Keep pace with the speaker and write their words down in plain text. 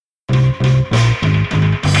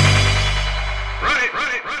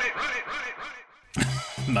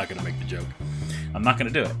not going to make the joke. I'm not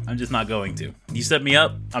going to do it. I'm just not going to. You set me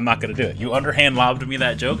up. I'm not going to do it. You underhand lobbed me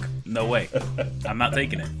that joke. No way. I'm not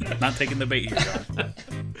taking it. I'm not taking the bait here, John.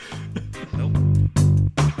 Nope.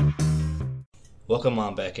 Welcome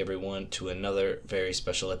on back, everyone, to another very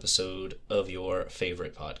special episode of your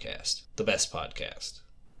favorite podcast, the best podcast.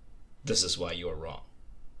 This is why you're wrong.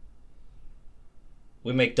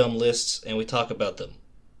 We make dumb lists and we talk about them.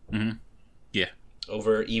 Mm-hmm. Yeah.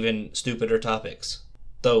 Over even stupider topics.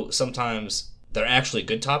 Though sometimes they're actually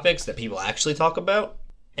good topics that people actually talk about,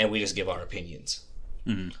 and we just give our opinions.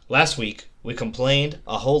 Mm-hmm. Last week, we complained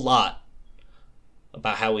a whole lot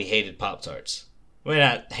about how we hated Pop-Tarts. We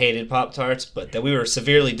not hated Pop-Tarts, but that we were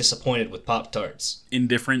severely disappointed with Pop-Tarts.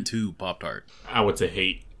 Indifferent to Pop-Tart. I would say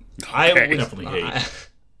hate. I would definitely hate.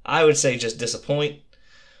 I would say just disappoint,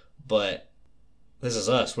 but this is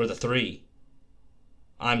us. We're the three.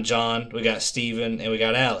 I'm John, we got Steven, and we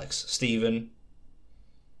got Alex. Steven.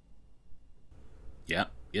 Yeah,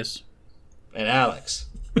 yes. And Alex.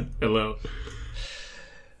 Hello.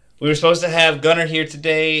 We were supposed to have Gunnar here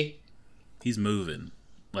today. He's moving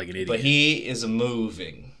like an idiot. But he is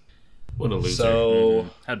moving. What a loser. So,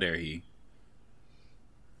 how dare he?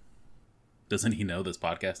 Doesn't he know this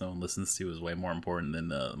podcast no one listens to is way more important than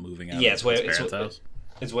moving out of his parents' house?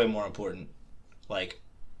 It's way more important. Like,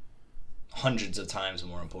 hundreds of times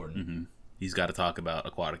more important. Mm-hmm. He's got to talk about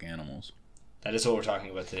aquatic animals. That is what we're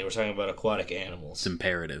talking about today. We're talking about aquatic animals. It's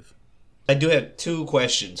imperative. I do have 2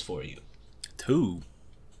 questions for you. 2?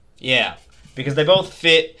 Yeah, because they both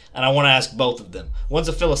fit, and I want to ask both of them. One's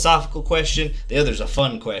a philosophical question, the other's a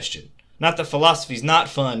fun question. Not that philosophy's not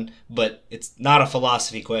fun, but it's not a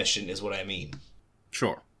philosophy question is what I mean.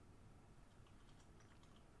 Sure.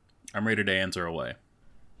 I'm ready to answer away.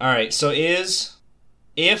 Alright, so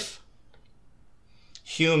if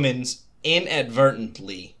humans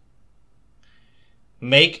inadvertently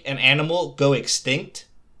make an animal go extinct,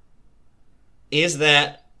 is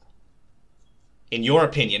that, in your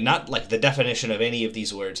opinion, not like the definition of any of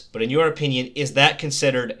these words, but in your opinion, is that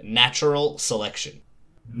considered natural selection?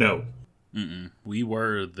 No. Mm-mm. We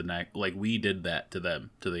were we did that to them,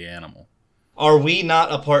 to the animal. Are we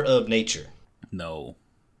not a part of nature? No.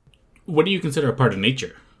 What do you consider a part of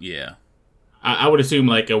nature? Yeah. I would assume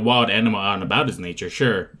like a wild animal out and about is nature,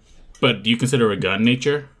 sure. But do you consider a gun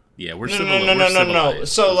nature? Yeah, we're No. civilized.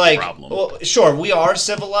 So, like, well, sure, we are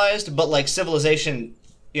civilized, but, like, civilization,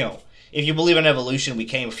 you know, if you believe in evolution, we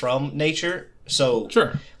came from nature, so,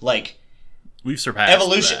 sure. Like, we've surpassed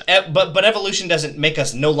evolution, that. But evolution doesn't make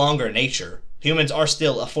us no longer nature. Humans are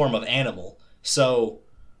still a form of animal, so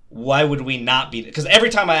why would we not be? Because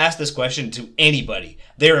every time I ask this question to anybody,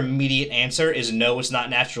 their immediate answer is no, it's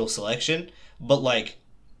not natural selection, but, like,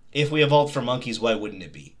 if we evolved from monkeys, why wouldn't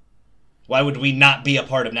it be? Why would we not be a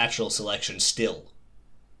part of natural selection still?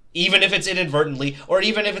 Even if it's inadvertently, or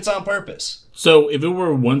even if it's on purpose. So, if it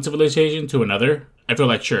were one civilization to another, I feel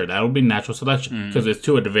like, sure, that would be natural selection. Because it's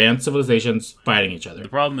 2 advanced civilizations fighting each other. The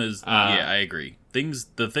problem is, yeah, I agree.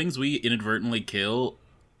 The things we inadvertently kill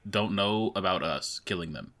don't know about us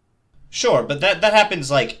killing them. Sure, but that happens,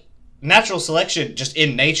 like, natural selection just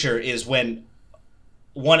in nature is when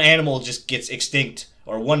one animal just gets extinct,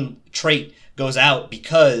 or one trait goes out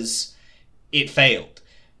because it failed.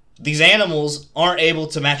 These animals aren't able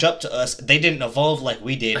to match up to us. They didn't evolve like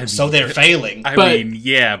we did, so they're failing. I mean,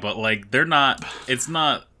 yeah, but, like, they're not... It's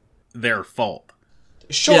not their fault.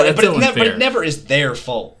 Sure, yeah, but it never is their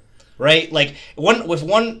fault, right? Like, if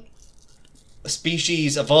one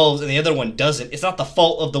species evolves and the other one doesn't, it's not the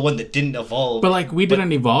fault of the one that didn't evolve. But, like, we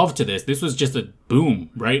didn't evolve to this. This was just a boom,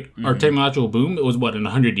 right? Mm-hmm. Our technological boom, it was, what, in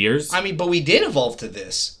 100 years? I mean, but we did evolve to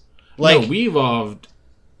this. Like, no, we evolved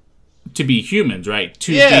to be humans, right?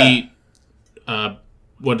 To be,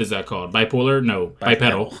 what is that called? Bipolar? No,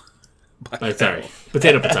 bipedal. Sorry,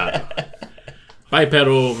 potato.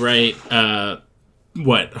 Bipedal, right?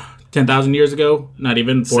 What, 10,000 years ago? Not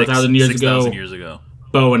even 4,000 years ago? 6,000 years ago.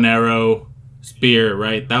 Bow and arrow, spear,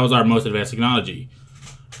 right? That was our most advanced technology.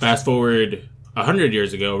 Fast forward 100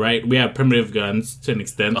 years ago, right? We have primitive guns to an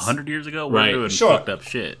extent. 100 years ago? We're right. doing fucked up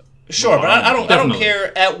shit. Sure, but I don't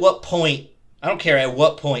care at what point. I don't care at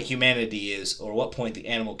what point humanity is, or what point the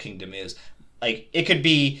animal kingdom is. Like, it could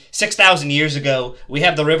be 6,000 years ago, we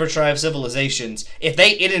have the River Tribe civilizations. If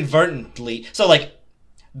they inadvertently... So, like,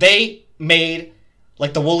 they made,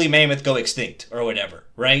 like, the woolly mammoth go extinct, or whatever,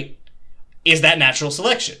 right? Is that natural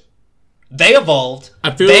selection? They evolved.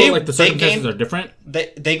 I feel like the circumstances are different.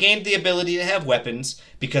 They gained the ability to have weapons,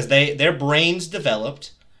 because their brains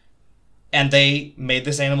developed, and they made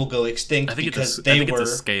this animal go extinct because they were...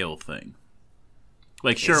 it's a scale thing.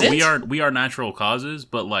 Like, sure, we are natural causes,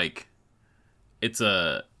 but, like, it's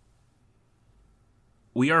a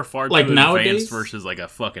we are far Like too nowadays? advanced versus like a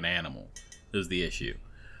fucking animal. Is the issue?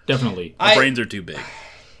 Definitely. Our brains are too big.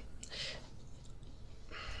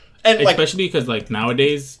 And like, Especially because like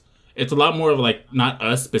nowadays, it's a lot more of like not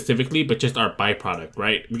us specifically, but just our byproduct,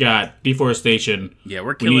 right? We got deforestation. Yeah,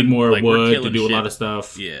 we're We killing need more like, we're wood to killing do a shit. lot of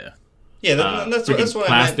stuff. Yeah, yeah, that's what I meant.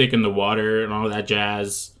 Plastic in the water and all that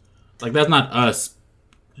jazz. Like that's not us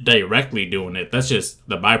directly doing it. That's just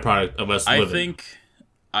the byproduct of us living.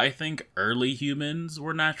 I think early humans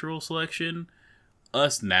were natural selection.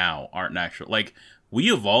 Us now aren't natural. Like, we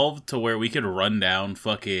evolved to where we could run down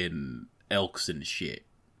fucking elks and shit.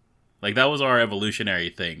 Like, that was our evolutionary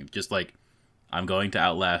thing. Just like, I'm going to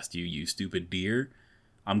outlast you, you stupid deer.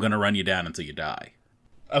 I'm gonna run you down until you die.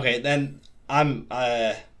 Okay, then I'm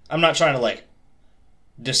not trying to like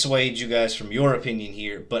dissuade you guys from your opinion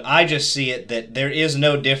here, but I just see it that there is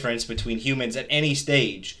no difference between humans at any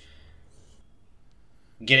stage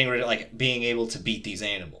getting rid of like being able to beat these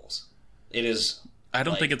animals. It is. I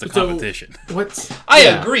don't like, think it's a So- competition. What? I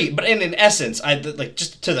Yeah. agree, but in essence, I like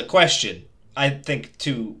just to the question. I think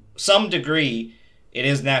to some degree, it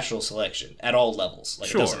is natural selection at all levels. Like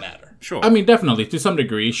Sure. it doesn't matter. Sure. I mean, definitely to some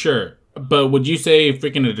degree, sure. But would you say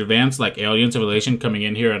freaking advanced like alien civilization coming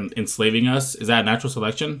in here and enslaving us is that natural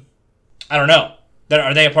selection? I don't know.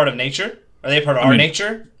 Are they a part of nature? Are they a part of our mean,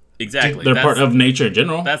 nature? exactly. They're part of nature in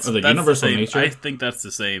general. That's of the that's universal the same, nature. I think that's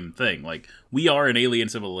the same thing. Like, we are an alien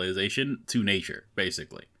civilization to nature,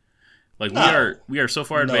 basically. Like, No. we are so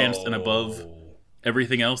far advanced and No. above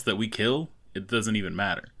everything else that we kill, it doesn't even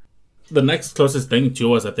matter. The next closest thing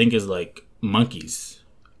to us, I think, is like monkeys.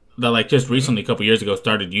 That like just recently, a couple years ago,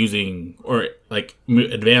 started using or like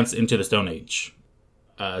advanced into the Stone Age.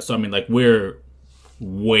 So I mean, like we're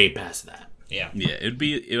way past that. Yeah.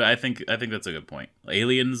 Yeah, I think that's a good point.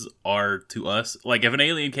 Aliens are to us, like, if an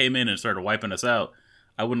alien came in and started wiping us out,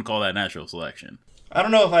 I wouldn't call that natural selection. I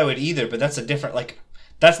don't know if I would either, but that's a different like.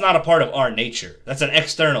 That's not a part of our nature. That's an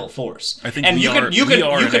external force. I think and we you are- can you we can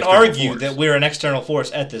are you an can external argue force. that we're an external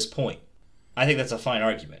force at this point. I think that's a fine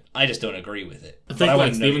argument. I just don't agree with it. I But think, like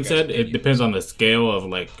wouldn't know Steven your guys' said, it opinion. depends on the scale of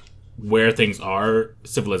like where things are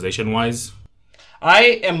civilization wise. I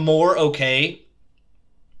am more okay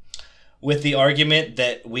with the argument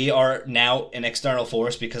that we are now an external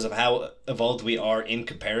force because of how evolved we are in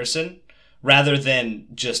comparison, rather than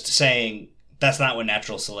just saying that's not what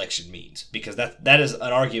natural selection means. Because that is an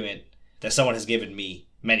argument that someone has given me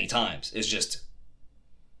many times. Is just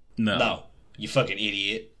no, you fucking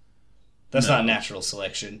idiot. That's No. not natural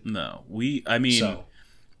selection. No. I mean, So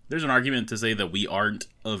there's an argument to say that we aren't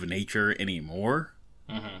of nature anymore,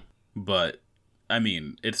 but, I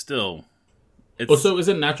mean, it's still... Also,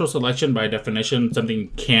 isn't natural selection by definition something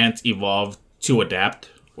can't evolve to adapt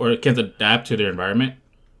or it can't adapt to their environment?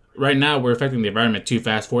 Right now, we're affecting the environment too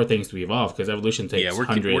fast for things to evolve because evolution takes Yeah, we're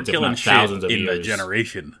hundreds, if killing not shit thousands of in years. a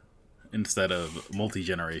generation instead of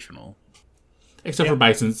multi-generational. Except for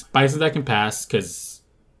bisons. Bisons that can pass because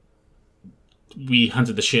we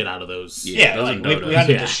hunted the shit out of those. yeah, those like, are we dodos.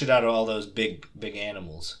 hunted Yeah. the shit out of all those big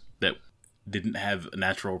animals. That didn't have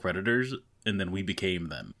natural predators, and then we became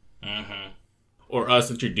them. Or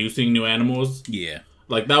us introducing new animals. Yeah.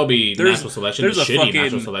 Like, that would be natural selection. There's the a shitty fucking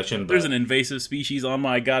natural selection. there's But, an invasive species on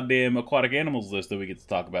my goddamn aquatic animals list that we get to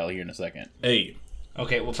talk about here in a second. hey,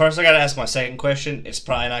 Okay, well, first I gotta ask my second question. It's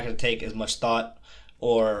probably not gonna take as much thought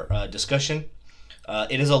or discussion.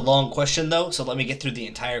 It is a long question, though, so let me get through the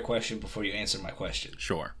entire question before you answer my question.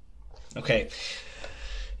 Sure. Okay.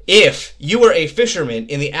 If you were a fisherman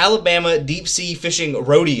in the Alabama deep sea fishing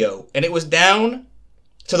rodeo and it was down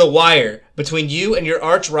to the wire between you and your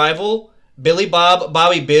arch rival, Billy Bob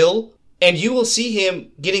Bobby Bill, and you will see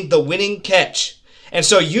him getting the winning catch. And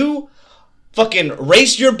so you fucking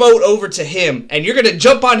race your boat over to him and you're going to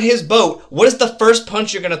jump on his boat. What is the first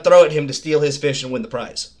punch you're going to throw at him to steal his fish and win the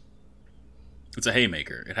prize? It's a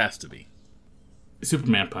haymaker. It has to be.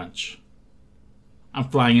 Superman punch. I'm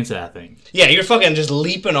flying into that thing. Yeah, you're fucking just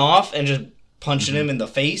leaping off and just punching him in the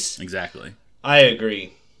face. Exactly. I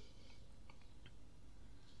agree.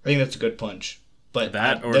 I think that's a good punch. But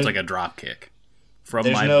That, or it's like a drop kick. From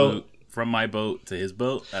there's my no- boat from my boat to his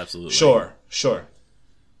boat, absolutely. Sure.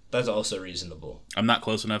 That's also reasonable. I'm not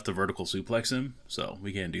close enough to vertical suplex him, so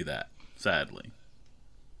we can't do that, sadly.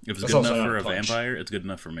 If it's That's good also enough not for a a punch. vampire, it's good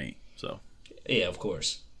enough for me. So, Yeah, of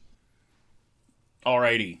course.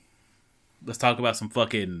 alrighty. Let's talk about some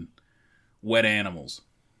fucking wet animals.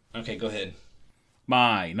 Okay, go ahead.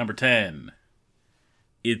 My number 10.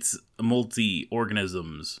 It's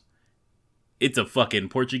multi-organisms. It's a fucking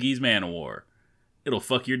Portuguese man-o-war. It'll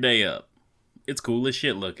fuck your day up. It's cool as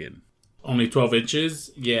shit looking. Only 12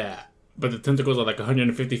 inches? Yeah. But the tentacles are like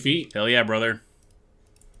 150 feet? Hell yeah, brother.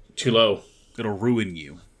 Too low. It'll ruin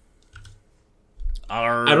you.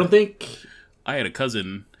 I don't think... I had a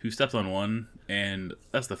cousin who stepped on one, and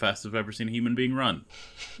that's the fastest I've ever seen a human being run.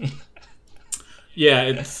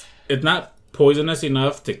 Yeah, it's not poisonous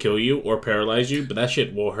enough to kill you or paralyze you, but that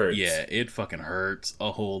shit will hurt. Yeah, it fucking hurts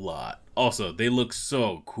a whole lot. Also, they look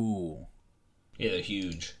so cool. Yeah, they're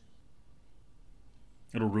huge.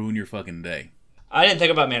 It'll ruin your fucking day. I didn't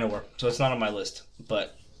think about Man-O-War, so it's not on my list.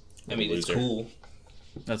 But, I mean, it's cool.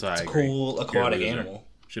 That's why I agree. Cool aquatic animal.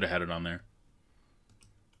 Should have had it on there.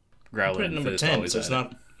 Growler put it number 10, so it's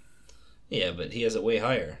not... Yeah, but he has it way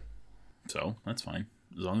higher. So, that's fine.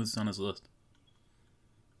 As long as it's on his list.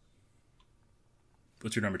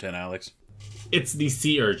 What's your number 10, Alex? It's the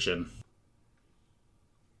sea urchin.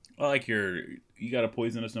 I like your... You got a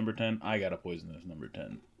poisonous number 10? I got a poisonous number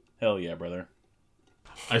 10. Hell yeah, brother.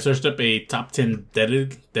 I searched up a top 10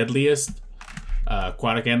 deadliest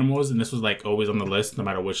aquatic animals, and this was like always on the list, no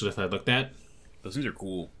matter which list I looked at. Those things are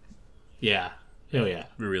cool. Yeah. Hell yeah.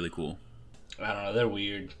 They're really cool. I don't know, they're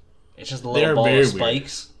weird. It's just a little ball of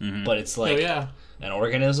spikes, but it's like an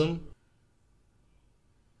organism.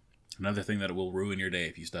 Another thing that will ruin your day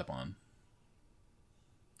if you step on.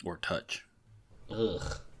 Or touch.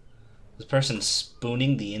 Ugh. This person's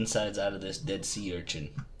spooning the insides out of this dead sea urchin.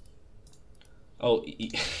 Oh. You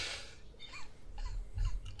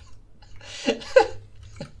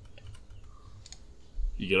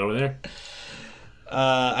get over there?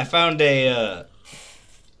 I found an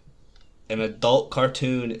adult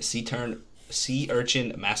cartoon sea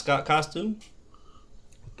urchin mascot costume.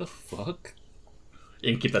 What the fuck?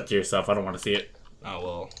 You can keep that to yourself. I don't want to see it. Oh,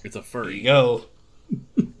 well. It's a furry. There you go.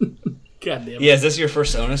 God damn it. Yeah, is this your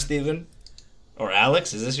fursona, Steven? Or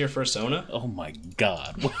Alex, is this your fursona? Oh my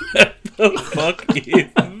god. What the fuck is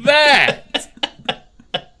that?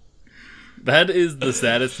 That is the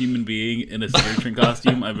saddest human being in a sea urchin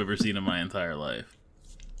costume I've ever seen in my entire life.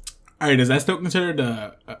 Alright, is that still considered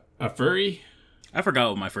a furry? I forgot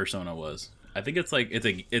what my fursona was. I think it's like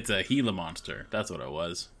it's a Gila monster. That's what it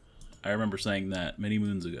was. I remember saying that many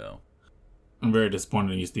moons ago. I'm very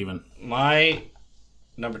disappointed in you, Steven. My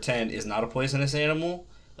number 10 is not a poisonous animal,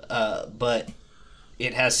 but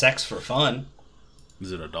it has sex for fun.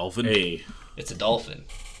 Is it a dolphin? Hey. It's a dolphin.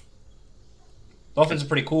 Dolphins are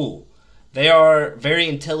pretty cool. They are very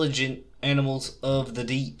intelligent animals of the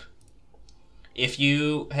deep. If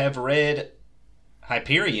you have read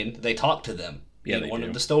Hyperion, they talk to them in one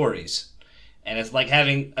of the stories. And it's like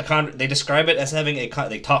having they describe it as having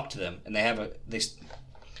they talk to them, and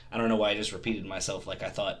I don't know why I just repeated myself like I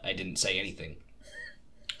thought I didn't say anything.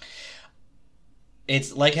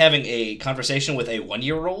 It's like having a conversation with a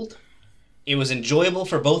 1-year-old. It was enjoyable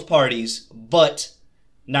for both parties, but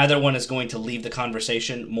neither one is going to leave the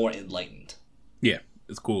conversation more enlightened. Yeah,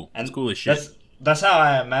 it's cool. And it's cool as shit. That's how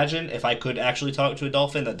I imagine if I could actually talk to a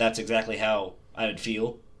dolphin, that's exactly how I would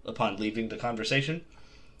feel upon leaving the conversation.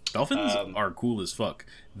 Dolphins are cool as fuck.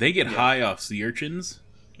 They get high off sea urchins.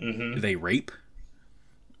 Mm-hmm. They rape.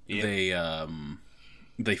 Yeah.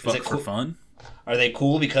 They fuck for fun. Are they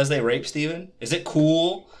cool because they rape, Steven? Is it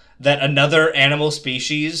cool that another animal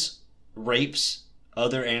species rapes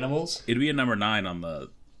other animals? It'd be a number 9 on the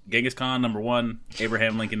Genghis Khan, number 1.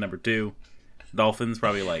 Abraham Lincoln, number 2. Dolphins,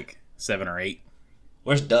 probably like 7 or 8.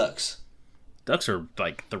 Where's ducks? Ducks are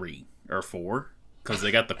like 3 or 4 because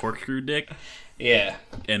they got the corkscrew dick. Yeah.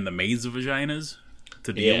 And the maze of vaginas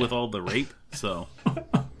to deal with all the rape. So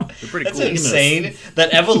they're pretty That's cool. insane.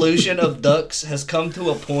 That evolution of ducks has come to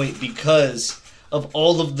a point because of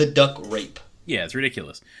all of the duck rape. Yeah, it's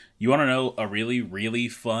ridiculous. You want to know a really, really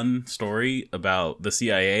fun story about the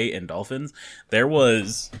CIA and dolphins?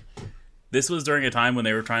 This was during a time when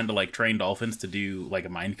they were trying to like train dolphins to do like a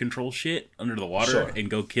mind control shit under the water and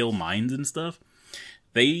go kill mines and stuff.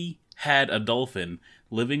 They had a dolphin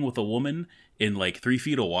living with a woman in like 3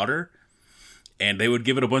 feet of water, and they would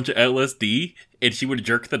give it a bunch of LSD, and she would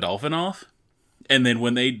jerk the dolphin off. And then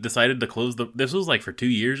when they decided to close this was like for 2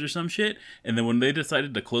 years or some shit, and then when they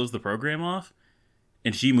decided to close the program off,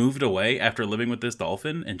 and she moved away after living with this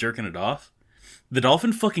dolphin and jerking it off, the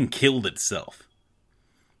dolphin fucking killed itself.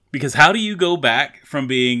 Because how do you go back from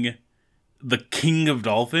being the king of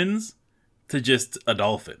dolphins to just a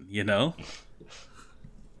dolphin, you know?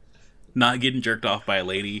 Not getting jerked off by a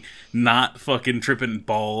lady, not fucking tripping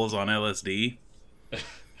balls on LSD.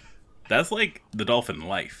 That's like the dolphin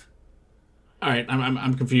life. All right,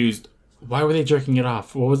 I'm confused. Why were they jerking it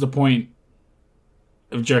off? What was the point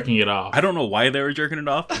of jerking it off? I don't know why they were jerking it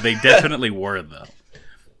off. They definitely were, though.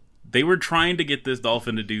 They were trying to get this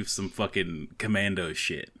dolphin to do some fucking commando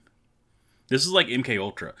shit. This is like MK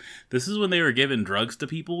Ultra. This is when they were giving drugs to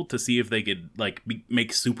people to see if they could like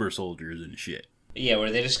make super soldiers and shit. Yeah,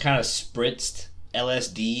 where they just kind of spritzed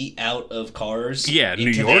LSD out of cars New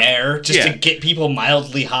into York? the air just to get people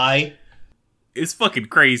mildly high. It's fucking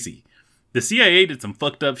crazy. The CIA did some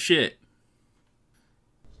fucked up shit.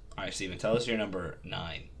 All right, Steven, tell us your number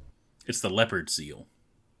 9. It's the leopard seal.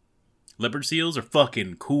 Leopard seals are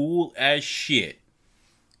fucking cool as shit.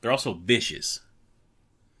 They're also vicious.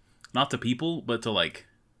 Not to people, but to, like,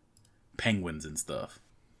 penguins and stuff.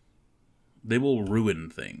 They will ruin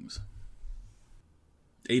things.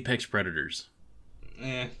 Apex predators.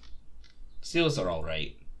 Seals are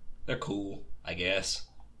alright. They're cool, I guess.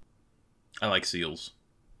 I like seals.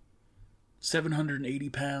 780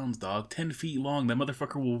 pounds, dog. 10 feet long. That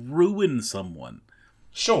motherfucker will ruin someone.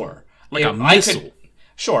 Sure. Like a missile.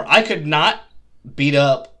 I could not beat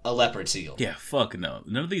up a leopard seal. Yeah, fuck no.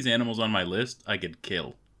 None of these animals on my list I could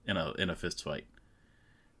kill in a fist fight.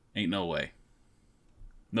 Ain't no way.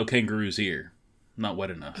 No kangaroos here. Not wet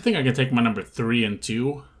enough. I think I can take my number 3 and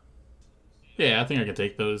 2. Yeah, I think I can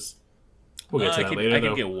take those. We'll get to that later, I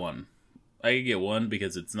could get one. I could get one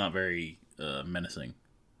because it's not very menacing,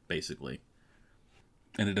 basically.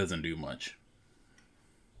 And it doesn't do much.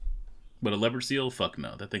 But a leopard seal? Fuck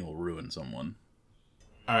no. That thing will ruin someone.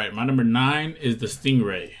 Alright, my number 9 is the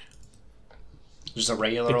stingray. Just a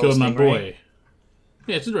regular It old killed stingray? my boy.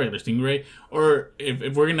 Yeah, it's just a regular stingray. Or,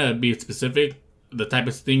 if we're gonna be specific, the type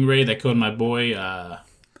of stingray that killed my boy,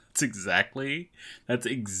 That's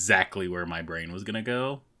exactly where my brain was gonna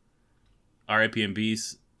go. R.I.P. in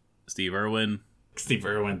peace, Steve Irwin. Steve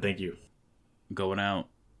Irwin, thank you. Going out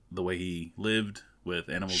the way he lived with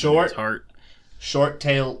animals in his heart.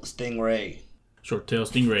 Short-tail stingray. Short-tail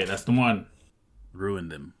stingray, that's the one.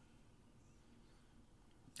 Ruined him.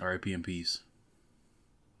 R.I.P. in peace.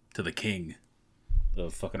 To the king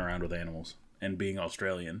of fucking around with animals and being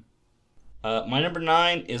Australian. My number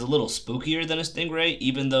 9 is a little spookier than a stingray,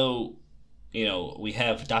 even though, we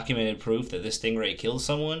have documented proof that this stingray kills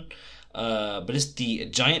someone. But it's the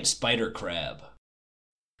giant spider crab.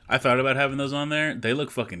 I thought about having those on there. They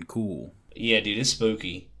look fucking cool. Yeah, dude, it's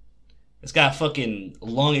spooky. It's got fucking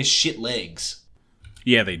long as shit legs.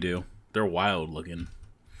 Yeah, they do. They're wild looking.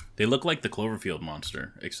 They look like the Cloverfield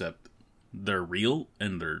monster, except they're real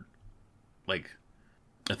and they're like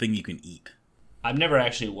a thing you can eat. I've never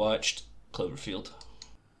actually watched Cloverfield.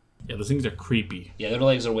 Yeah, those things are creepy. Yeah, their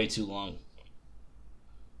legs are way too long.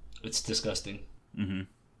 It's disgusting. Mm-hmm.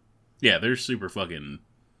 Yeah, they're super fucking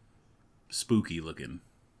spooky looking.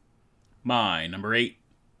 My number 8.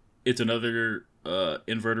 It's another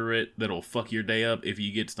invertebrate that'll fuck your day up if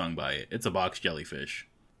you get stung by it. It's a box jellyfish.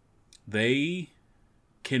 They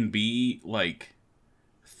can be like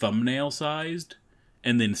thumbnail sized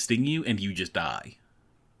and then sting you and you just die.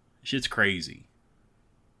 Shit's crazy.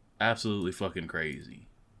 Absolutely fucking crazy.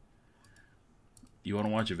 You want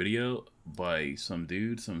to watch a video by some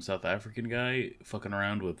South African guy fucking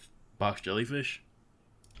around with box jellyfish?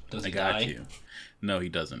 Does I he got die? you. No, he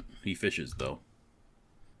doesn't. He fishes, though.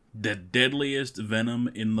 The deadliest venom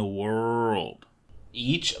in the world.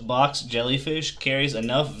 Each box jellyfish carries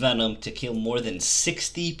enough venom to kill more than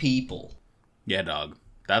 60 people. Yeah, dog.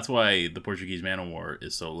 That's why the Portuguese man o' war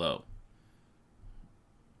is so low.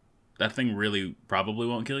 That thing really probably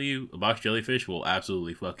won't kill you. A box jellyfish will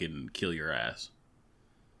absolutely fucking kill your ass.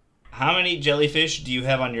 How many jellyfish do you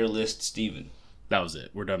have on your list, Steven? That was it.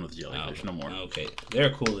 We're done with jellyfish. No more. Okay.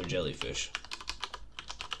 They're cooler jellyfish.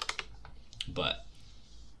 But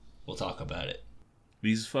we'll talk about it.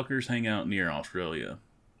 These fuckers hang out near Australia.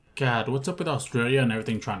 God, what's up with Australia and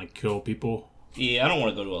everything trying to kill people? Yeah, I don't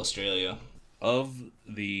want to go to Australia. Of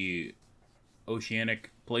the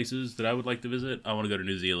oceanic places that I would like to visit, I want to go to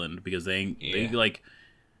New Zealand because they like,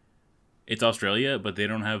 it's Australia, but they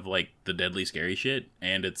don't have like the deadly scary shit,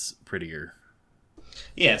 and it's prettier.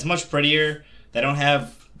 Yeah, it's much prettier. They don't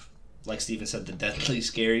have, like Steven said, the deadly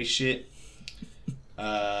scary shit.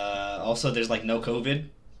 Also, there's like no COVID.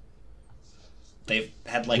 They've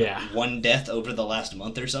had like one death over the last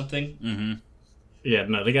month or something. Mm-hmm. Yeah,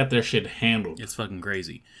 no, they got their shit handled. It's fucking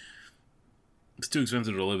crazy. It's too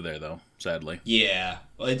expensive to live there, though, sadly. Yeah.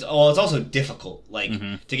 Well, it's also difficult. Like,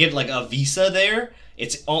 to get like a visa there,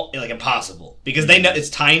 it's all like impossible. Because they know it's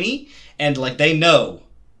tiny, and like they know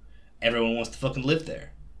everyone wants to fucking live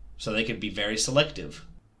there. So they could be very selective.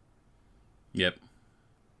 Yep.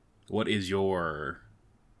 What is your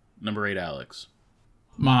number 8, Alex?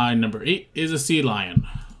 My number 8 is a sea lion.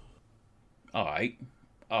 Alright,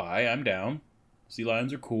 I'm down. Sea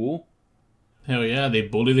lions are cool. Hell yeah, they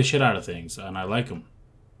bully the shit out of things, and I like them.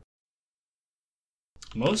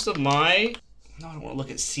 Most of my No, I don't want to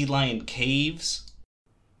look at sea lion caves.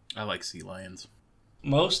 I like sea lions.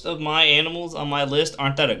 Most of my animals on my list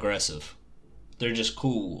aren't that aggressive. They're just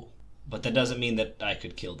cool. But that doesn't mean that I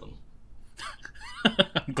could kill them.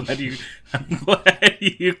 I'm glad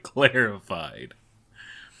you clarified.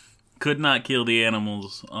 Could not kill the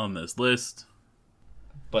animals on this list.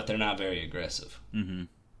 But they're not very aggressive. Mm-hmm.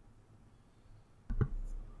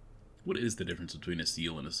 What is the difference between a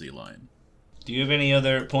seal and a sea lion? Do you have any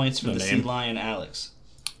other points for the sea lion, Alex?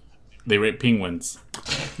 They rape penguins.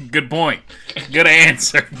 Good point. Good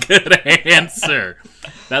answer. Good answer.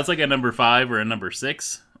 That's like a number 5 or a number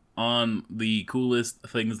 6 on the coolest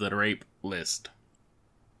things that rape list.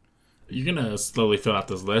 You're gonna slowly fill out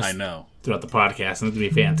this list. I know. Throughout the podcast, and it's gonna be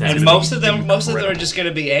fantastic. And most of them are just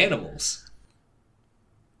gonna be animals.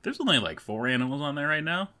 There's only like 4 animals on there right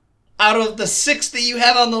now. Out of the 6 that you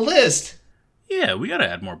have on the list. Yeah, we gotta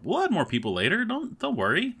add more. We'll add more people later. Don't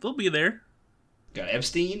worry. They'll be there. Got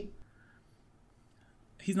Epstein.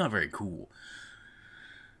 He's not very cool.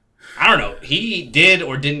 I don't know. He did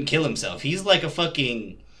or didn't kill himself. He's like a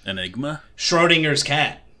fucking Enigma. Schrodinger's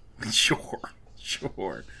cat.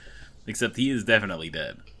 Sure. Except he is definitely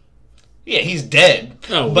dead. Yeah, he's dead.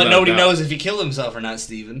 Oh, but nobody knows if he killed himself or not,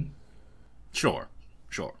 Steven. Sure.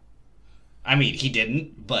 I mean, he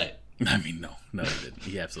didn't, but... I mean, no, he didn't.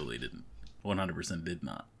 He absolutely didn't. 100% did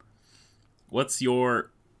not. What's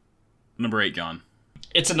your number 8, John?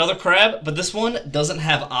 It's another crab, but this one doesn't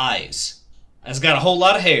have eyes. It's got a whole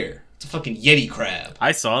lot of hair. It's a fucking Yeti crab.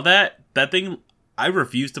 I saw that. That thing, I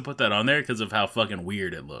refused to put that on there because of how fucking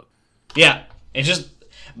weird it looked. Yeah, it's just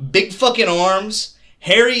big fucking arms,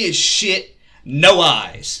 hairy as shit, no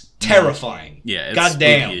eyes. Terrifying. Yeah, it's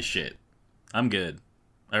goddamn spooky as shit. I'm good.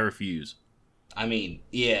 I refuse. I mean,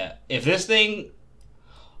 yeah, if this thing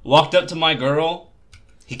walked up to my girl,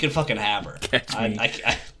 he could fucking have her.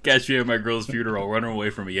 Catch me at my girl's funeral, run away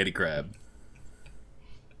from a Yeti crab.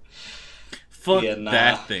 Fuck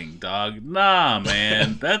that thing, dog. Nah,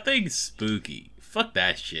 man. That thing's spooky. Fuck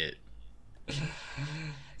that shit.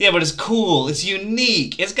 Yeah, but it's cool. It's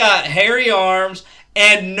unique. It's got hairy arms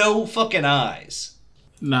and no fucking eyes.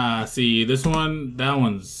 Nah, see, that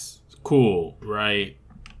one's cool, right?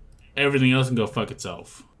 Everything else can go fuck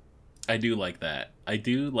itself. I do like that. I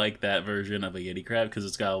do like that version of a Yeti crab because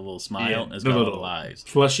it's got a little smile and it's got little eyes.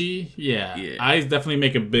 Fleshy, yeah. Eyes definitely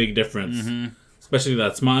make a big difference. Mm-hmm. Especially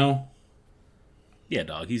that smile. Yeah,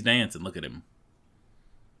 dog. He's dancing. Look at him.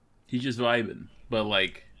 He's just vibing. But,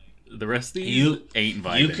 like, the rest of these ain't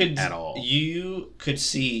vibing at all. You could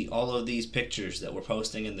see all of these pictures that we're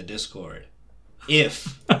posting in the Discord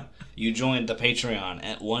if you joined the Patreon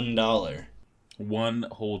at $1.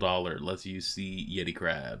 $1 whole lets you see Yeti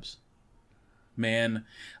crabs. Man,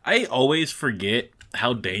 I always forget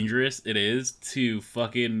how dangerous it is to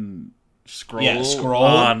fucking scroll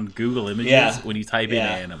on Google Images when you type in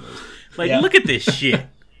animals. Like, look at this shit.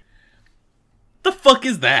 The fuck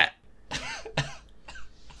is that?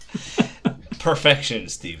 Perfection,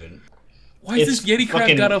 Steven. Why has this Yeti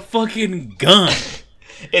crab got a fucking gun?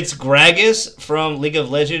 It's Gragas from League of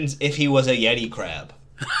Legends if he was a Yeti crab.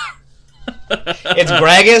 It's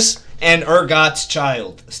Gragas and Urgot's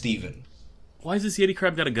child, Steven. Why has this Yeti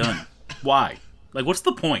crab got a gun? Why? Like, what's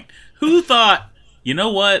the point? Who thought, you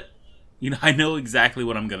know what? I know exactly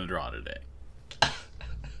what I'm going to draw today.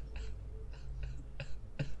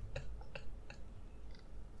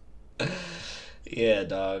 Yeah,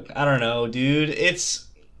 dog. I don't know, dude.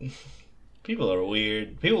 People are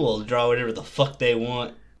weird. People will draw whatever the fuck they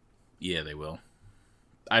want. Yeah, they will.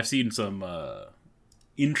 I've seen some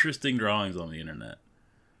interesting drawings on the internet.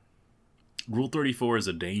 Rule 34 is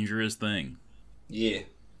a dangerous thing. Yeah.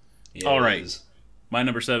 All right. My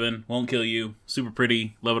number 7, Won't Kill You. Super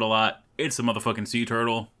pretty. Love it a lot. It's a motherfucking sea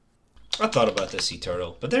turtle. I thought about the sea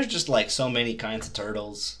turtle, but there's just like so many kinds of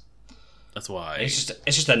turtles. That's why. It's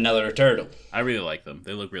just another turtle. I really like them.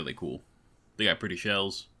 They look really cool. They got pretty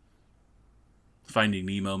shells. Finding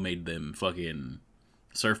Nemo made them fucking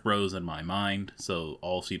surf bros in my mind, so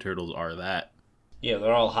all sea turtles are that. Yeah,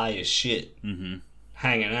 they're all high as shit. Mm-hmm.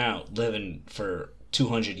 Hanging out, living for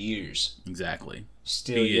 200 years. Exactly.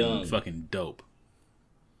 Still being young. Fucking dope.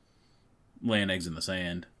 Laying eggs in the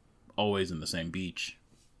sand. Always in the same beach.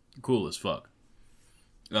 Cool as fuck.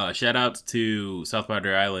 Shout outs to South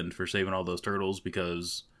Padre Island for saving all those turtles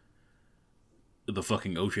because the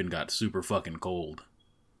fucking ocean got super fucking cold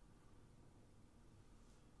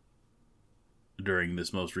during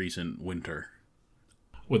this most recent winter.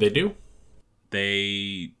 What'd they do?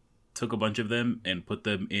 They took a bunch of them and put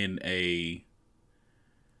them in a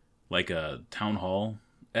town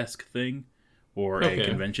hall-esque thing or a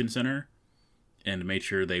convention center. and made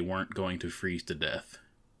sure they weren't going to freeze to death.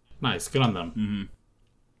 Nice. Good on them. Mm-hmm.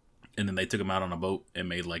 And then they took them out on a boat and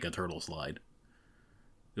made like a turtle slide.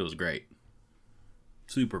 It was great.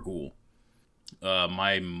 Super cool.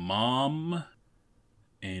 My mom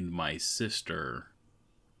and my sister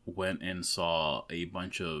went and saw a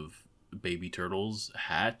bunch of baby turtles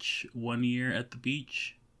hatch one year at the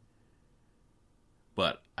beach.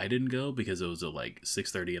 But I didn't go because it was at like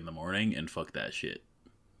 6:30 in the morning, and fuck that shit.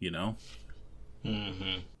 You know?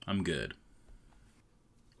 Mm-hmm. I'm good.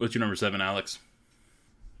 What's your number 7, Alex?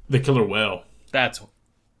 The killer whale. That's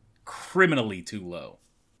criminally too low.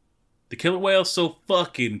 The killer whale's so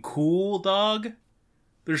fucking cool, dog.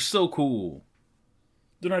 They're so cool.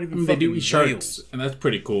 They're not even They fucking do eat sharks, whales. and that's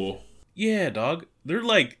pretty cool. Yeah, dog. They're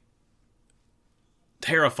like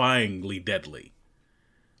terrifyingly deadly.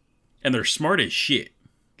 And they're smart as shit.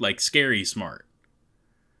 Like scary smart.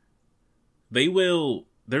 They will...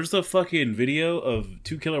 There's a fucking video of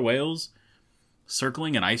 2 killer whales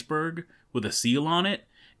circling an iceberg with a seal on it,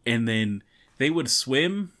 and then they would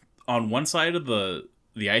swim on one side of the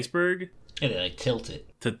iceberg. Yeah, they like tilt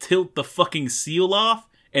it. To tilt the fucking seal off,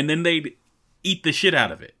 and then they'd eat the shit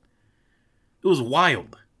out of it. It was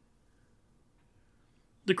wild.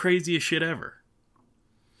 The craziest shit ever.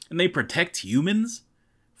 And they protect humans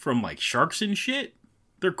from like sharks and shit.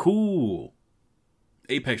 They're cool.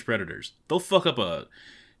 Apex predators. They'll fuck up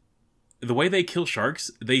the way they kill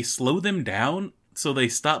sharks, they slow them down so they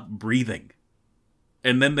stop breathing.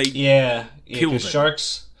 And then they kill them.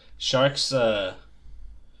 Sharks,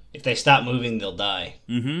 if they stop moving, they'll die.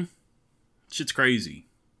 Mm-hmm. Shit's crazy.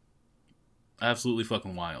 Absolutely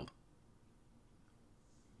fucking wild.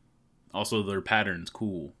 Also, their pattern's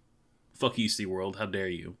cool. Fuck you, SeaWorld. How dare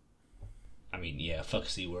you? I mean, yeah, fuck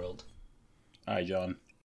SeaWorld. Alright, John.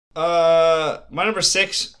 My number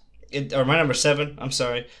 6, or my number 7, I'm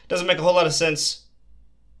sorry, doesn't make a whole lot of sense.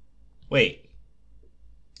 Wait.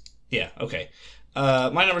 Yeah, okay.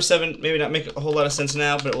 My number 7, maybe not make a whole lot of sense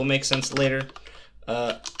now, but it will make sense later.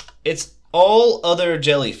 It's all other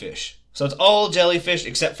jellyfish. So it's all jellyfish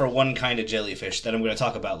except for one kind of jellyfish that I'm going to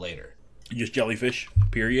talk about later. Just jellyfish,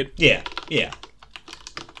 period? Yeah.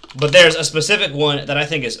 But there's a specific one that I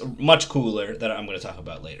think is much cooler that I'm going to talk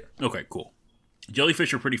about later. Okay, cool.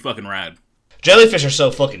 Jellyfish are pretty fucking rad. Jellyfish are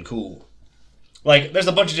so fucking cool. Like, there's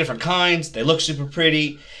a bunch of different kinds. They look super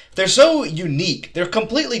pretty. They're so unique. They're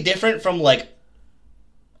completely different from, like,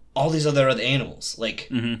 all these other animals.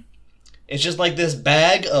 Like, It's just like this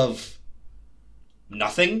bag of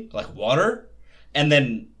nothing, like water, and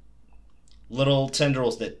then little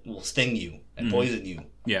tendrils that will sting you and poison you.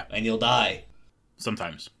 Yeah. And you'll die.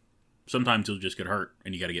 Sometimes you'll just get hurt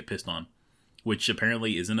and you gotta get pissed on. Which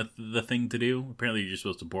apparently isn't the thing to do. Apparently you're just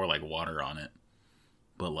supposed to pour, like, water on it.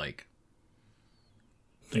 But, like...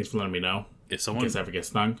 Thanks for letting me know. If someone... In case I ever get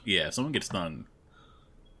stung. Yeah, if someone gets stung...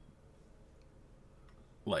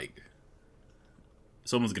 Like...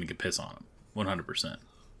 Someone's gonna get pissed on them. 100%.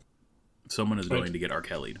 Someone is going to get R.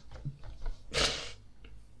 Kelly'd.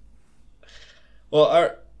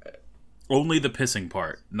 Well, Only the pissing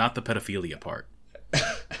part, not the pedophilia part.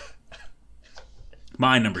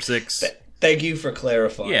 My number 6... Thank you for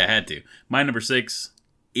clarifying. Yeah, I had to. My number 6,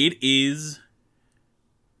 it is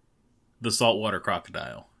the saltwater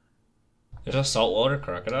crocodile. There's a saltwater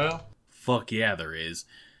crocodile? Fuck yeah, there is.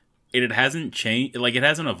 It hasn't changed, like, it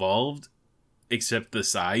hasn't evolved, except the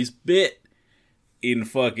size bit, in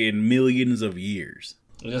fucking millions of years.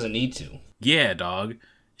 It doesn't need to. Yeah, dog.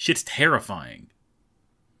 Shit's terrifying.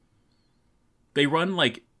 They run,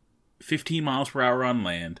 like, 15 miles per hour on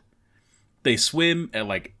land. They swim at,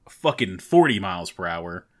 like, fucking 40 miles per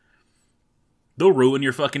hour. They'll ruin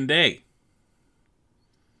your fucking day.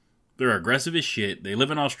 They're aggressive as shit. They live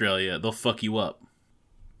in Australia. They'll fuck you up.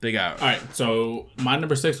 They got... Alright, so my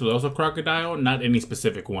number 6 was also crocodile. Not any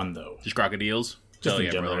specific one, though. Just crocodiles? Just Hell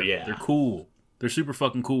in general, brother. yeah. They're cool. They're super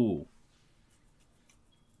fucking cool.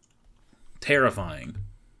 Terrifying.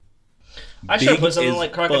 I should have Big put something as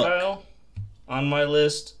like crocodile on my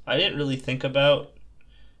list. I didn't really think about,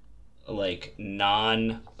 like,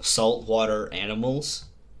 non-saltwater animals.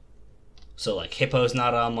 So, like, hippo's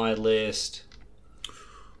not on my list.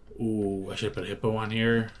 Ooh, I should put hippo on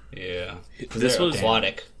here. Yeah. This was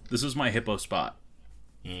aquatic. This was my hippo spot.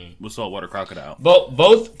 With saltwater crocodile.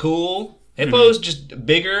 Both cool. Hippo's just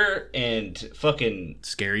bigger and fucking...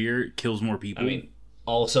 Scarier, kills more people. I mean,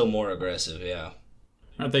 also more aggressive, yeah.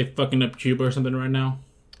 Aren't they fucking up Cuba or something right now?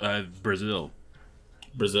 Brazil.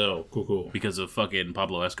 Brazil. Cool. Because of fucking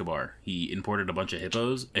Pablo Escobar. He imported a bunch of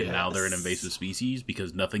hippos, and now they're an invasive species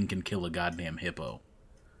because nothing can kill a goddamn hippo.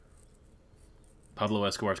 Pablo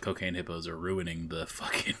Escobar's cocaine hippos are ruining the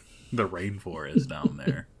fucking the rainforest down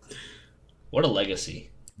there. What a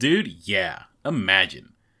legacy. Dude, yeah.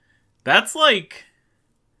 Imagine. That's like...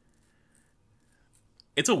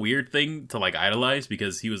 It's a weird thing to, like, idolize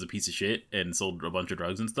because he was a piece of shit and sold a bunch of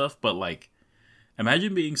drugs and stuff, but, like,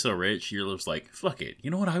 imagine being so rich, you're just like, fuck it.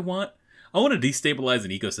 You know what I want? I want to destabilize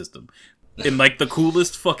an ecosystem in, like, the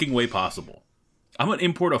coolest fucking way possible. I'm going to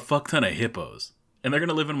import a fuck ton of hippos, and they're going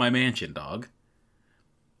to live in my mansion, dog.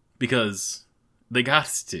 Because they got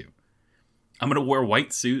to. I'm going to wear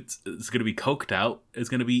white suits. It's going to be coked out. It's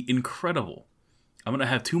going to be incredible. I'm going to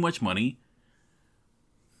have too much money.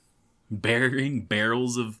 Burying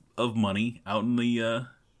barrels of money out in the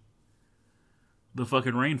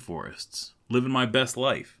fucking rainforests. Living my best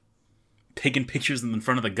life. Taking pictures in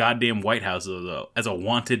front of the goddamn White House as a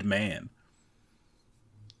wanted man.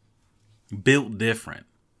 Built different.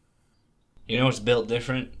 You know what's built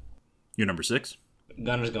different? You're number 6?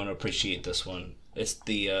 Gunner's going to appreciate this one. It's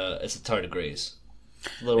the tardigrades.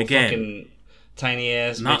 Little Again, fucking tiny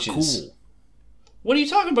ass not bitches. cool. What are you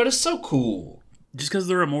talking about? It's so cool. Just because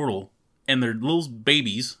they're immortal and they're little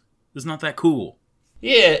babies is not that cool.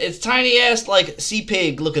 Yeah, it's tiny ass like sea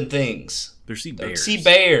pig looking things. They're sea bears. Sea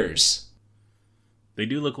bears. They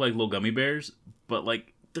do look like little gummy bears, but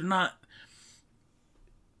like they're not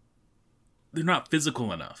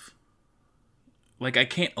physical enough. Like I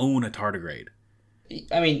can't own a tardigrade.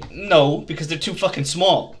 I mean, no, because they're too fucking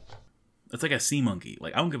small. It's like a sea monkey.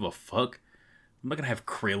 Like I don't give a fuck. I'm not gonna have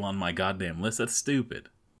krill on my goddamn list. That's stupid.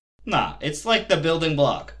 Nah, it's like the building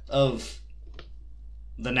block of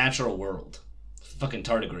the natural world. Fucking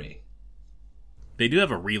tardigrade. They do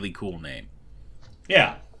have a really cool name.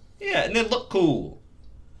 Yeah. Yeah, and they look cool.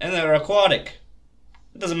 And they're aquatic.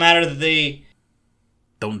 It doesn't matter that they...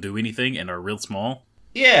 Don't do anything and are real small.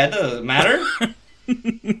 Yeah, it doesn't matter.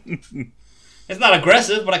 It's not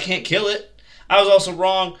aggressive, but I can't kill it. I was also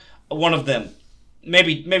wrong. One of them,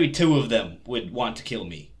 maybe 2 of them would want to kill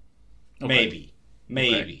me. Okay.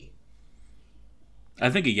 Maybe. Okay. I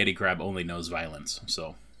think a Yeti crab only knows violence,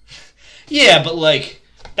 so... Yeah, but, like,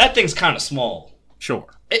 that thing's kind of small. Sure.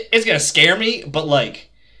 It's gonna scare me, but, like,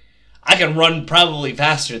 I can run probably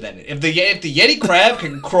faster than it. If the Yeti crab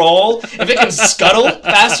can crawl, if it can scuttle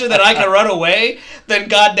faster than I can run away, then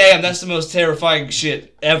goddamn, that's the most terrifying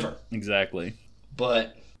shit ever. Exactly.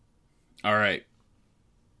 But... Alright.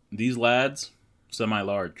 These lads,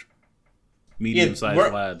 semi-large.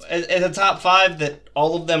 Medium-sized lads. In the top 5, that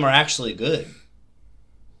all of them are actually good.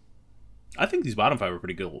 I think these bottom 5 are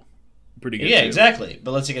pretty good. Yeah, too. exactly.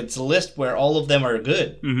 But let's see, it's a list where all of them are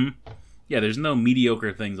good. Mm-hmm. Yeah, there's no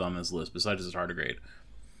mediocre things on this list besides this tardigrade.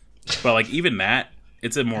 But, like, even that,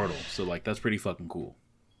 it's immortal. So, like, that's pretty fucking cool.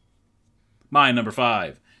 My number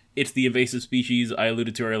 5. It's the invasive species I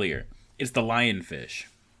alluded to earlier. It's the lionfish.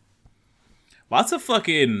 Lots of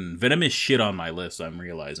fucking venomous shit on my list, I'm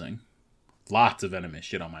realizing. Lots of venomous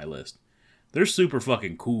shit on my list. They're super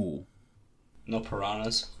fucking cool. No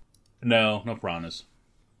piranhas? No piranhas.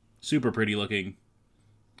 Super pretty looking.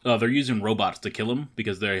 They're using robots to kill them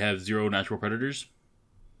because they have 0 natural predators.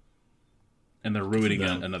 And they're ruining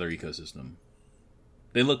another ecosystem.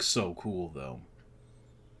 They look so cool, though.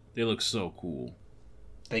 They look so cool.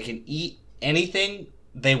 They can eat anything.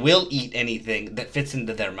 They will eat anything that fits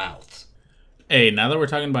into their mouths. Hey, now that we're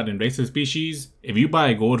talking about invasive species, if you buy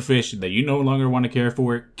a goldfish that you no longer want to care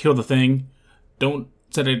for, kill the thing. Don't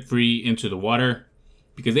set it free into the water.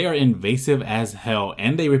 Because they are invasive as hell,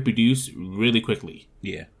 and they reproduce really quickly.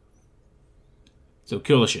 Yeah. So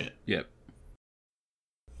kill the shit. Yep.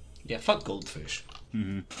 Yeah, fuck goldfish.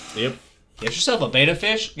 Mm-hmm. Yep. Get yourself a beta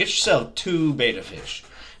fish. Get yourself 2 beta fish.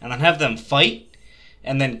 And then have them fight,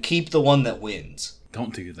 and then keep the one that wins.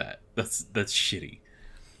 Don't do that. That's shitty.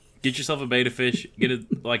 Get yourself a beta fish. Get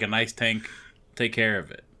it like a nice tank. Take care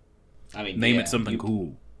of it. I mean, Name it something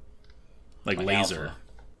cool. Like Laser. Alpha.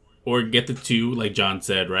 Or get the 2, like John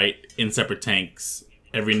said, right? In separate tanks.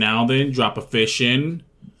 Every now and then, drop a fish in.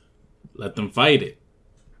 Let them fight it.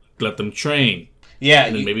 Let them train. Yeah.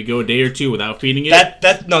 And then maybe go a day or 2 without feeding it.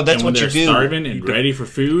 That's what you do. When they're starving and ready for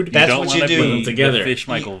food, That's you don't what you do. Put them Be together. the Fish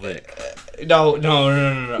Michael Vick.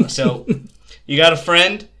 No. So, you got a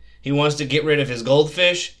friend. He wants to get rid of his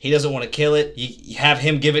goldfish. He doesn't want to kill it. You have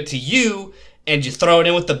him give it to you, and you throw it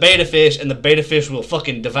in with the beta fish, and the beta fish will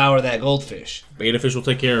fucking devour that goldfish. beta fish will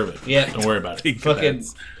take care of it. Yeah. Don't worry about it. Fucking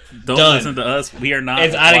Don't done. listen to us. We are not.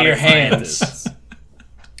 It's out of your hands. scientists.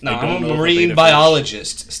 No, I don't I'm know a if a marine beta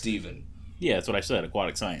biologist, Steven. Yeah, that's what I said.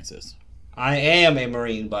 Aquatic scientist. I am a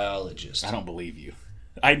marine biologist. I don't believe you.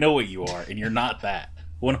 I know what you are, and you're not that.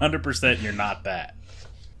 100% you're not that.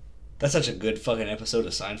 That's such a good fucking episode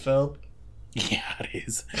of Seinfeld. Yeah, it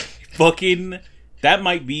is. Fucking, that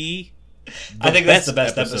might be. I think that's the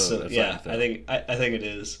best episode. Yeah, I think it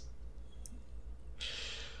is.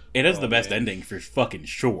 It has the best ending for fucking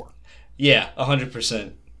sure. Yeah,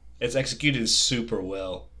 100%. It's executed super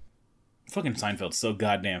well. Fucking Seinfeld's so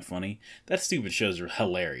goddamn funny. That stupid show's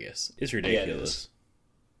hilarious. It's ridiculous. Yeah, it is.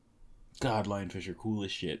 God, lionfish are cool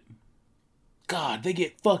as shit. God, they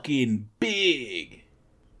get fucking big.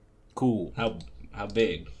 Cool. How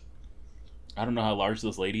big? I don't know how large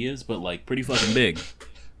this lady is, but like pretty fucking big.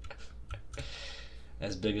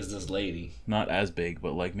 As big as this lady. Not as big,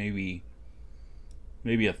 but like maybe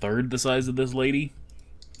a third the size of this lady.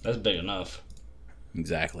 That's big enough.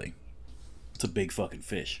 Exactly. It's a big fucking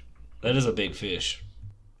fish. That is a big fish.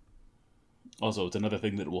 Also, it's another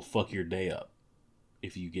thing that will fuck your day up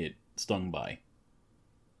if you get stung by.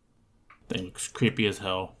 Thing looks creepy as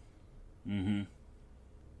hell. Mm-hmm.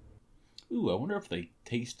 Ooh, I wonder if they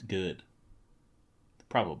taste good.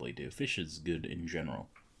 Probably do. Fish is good in general.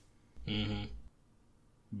 Mm-hmm.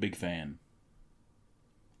 Big fan.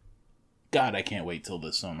 God, I can't wait till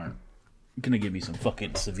this summer. Gonna give me some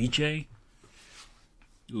fucking ceviche.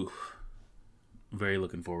 Oof. Very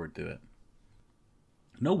looking forward to it.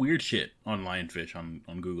 No weird shit on lionfish on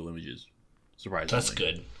Google Images. Surprisingly. That's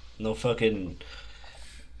good. No fucking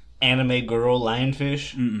anime girl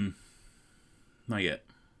lionfish? Mm-mm. Not yet.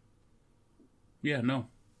 Yeah, no.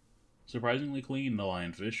 Surprisingly clean, the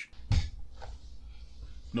lionfish.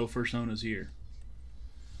 No personas here.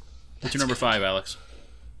 What's your number 5, Alex?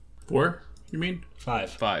 4, you mean? 5.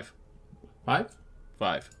 5. 5?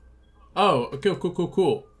 5. Oh, okay,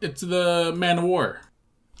 cool. It's the Man of War.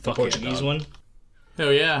 The Portuguese one?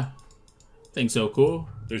 Hell yeah. Thing's so cool.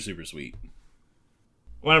 They're super sweet.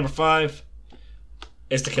 My number 5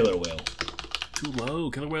 is the killer whale. Too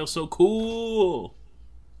low. Killer whale's so cool.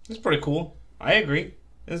 It's pretty cool. I agree.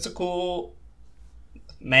 It's a cool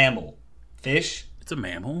mammal. Fish? It's a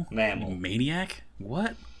mammal? Mammal. Maniac?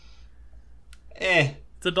 What?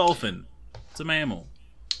 It's a dolphin. It's a mammal.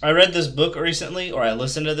 I read this book recently, or I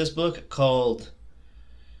listened to this book called,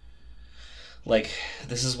 like,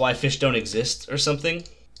 This Is Why Fish Don't Exist or something.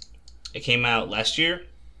 It came out last year.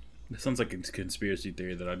 It sounds like a conspiracy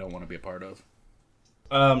theory that I don't want to be a part of.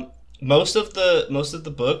 Most of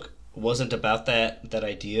the book wasn't about that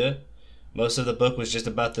idea. Most of the book was just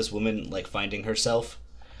about this woman, like, finding herself.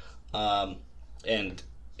 And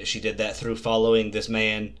she did that through following this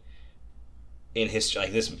man in history,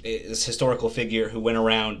 like this historical figure who went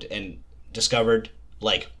around and discovered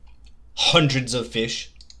like hundreds of fish.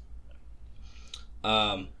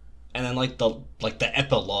 And then the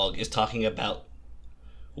epilogue is talking about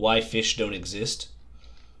why fish don't exist,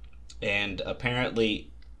 and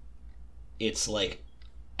apparently it's like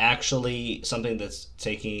actually something that's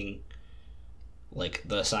taking like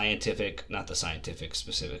the scientific, not the scientific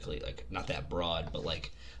specifically, like not that broad, but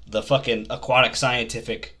like the fucking aquatic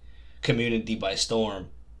scientific community by storm,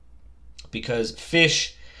 because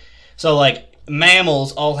fish, so like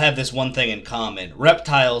mammals all have this one thing in common,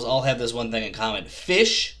 reptiles all have this one thing in common.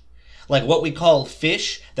 Fish, like what we call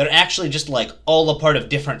fish, they're actually just like all a part of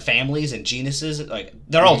different families and genuses. Like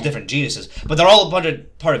they're all different genuses, but they're all a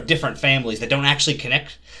part of different families that don't actually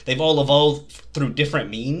connect. They've all evolved through different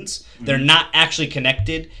means. They're not actually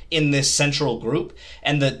connected in this central group.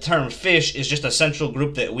 And the term fish is just a central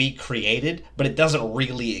group that we created, but it doesn't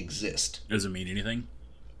really exist. Does it mean anything?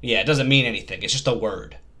 Yeah, it doesn't mean anything. It's just a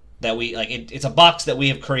word that we like. It's a box that we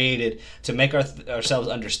have created to make ourselves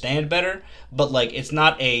understand better, but like it's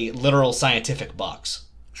not a literal scientific box.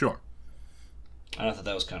 Sure. I thought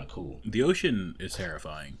that was kind of cool. The ocean is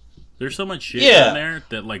terrifying. There's so much shit in there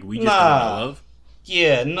that like we just don't know of.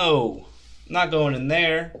 Yeah, no. Not going in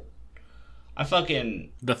there.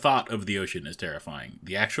 The thought of the ocean is terrifying.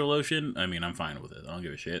 The actual ocean, I mean, I'm fine with it. I don't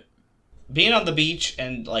give a shit. Being on the beach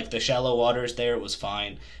and like the shallow waters there was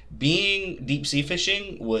fine. Being deep sea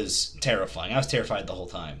fishing was terrifying. I was terrified the whole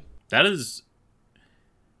time. I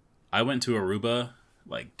went to Aruba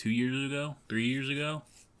like 3 years ago.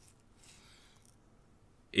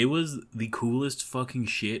 It was the coolest fucking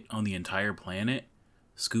shit on the entire planet.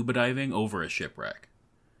 Scuba diving over a shipwreck.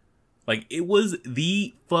 Like, it was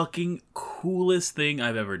the fucking coolest thing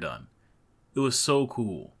I've ever done. It was so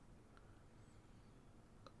cool.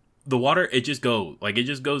 The water, it just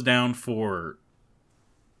goes down for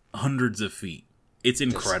hundreds of feet. It's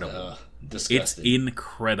incredible. Disgusting. It's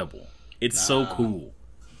incredible. It's so cool.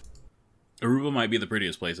 Aruba might be the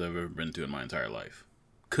prettiest place I've ever been to in my entire life.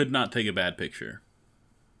 Could not take a bad picture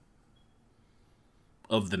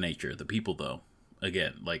of the nature. The people, though.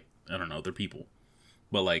 Again, like, I don't know, they're people.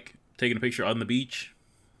 But, like, taking a picture on the beach,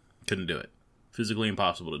 couldn't do it. Physically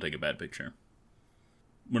impossible to take a bad picture.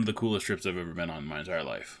 One of the coolest trips I've ever been on in my entire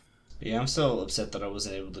life. Yeah, I'm still upset that I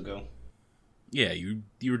wasn't able to go. Yeah, you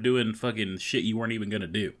were doing fucking shit you weren't even gonna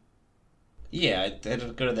do. Yeah, I had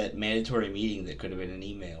to go to that mandatory meeting that could have been an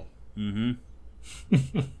email.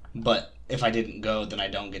 Mm-hmm. But if I didn't go, then I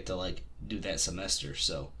don't get to, like, do that semester,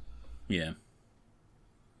 so. Yeah.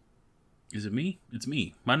 Is it me? It's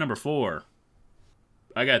me. My number 4.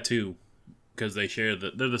 I got 2. Because they're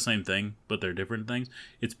the same thing, but they're different things.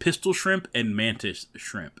 It's pistol shrimp and mantis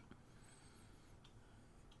shrimp.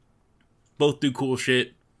 Both do cool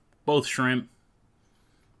shit. Both shrimp.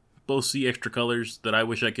 Both see extra colors that I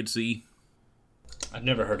wish I could see. I've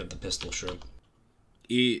never heard of the pistol shrimp.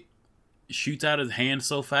 It shoots out his hand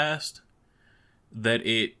so fast that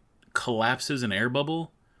it collapses an air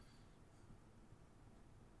bubble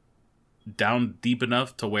down deep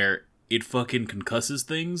enough to where it fucking concusses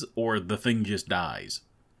things or the thing just dies.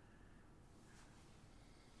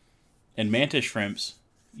 And mantis shrimps,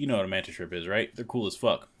 you know what a mantis shrimp is, right? They're cool as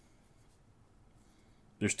fuck.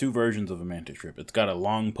 There's 2 versions of a mantis shrimp. It's got a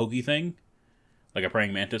long pokey thing, like a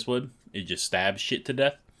praying mantis would. It just stabs shit to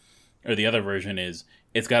death. Or the other version is,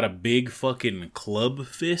 it's got a big fucking club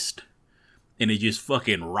fist, and it just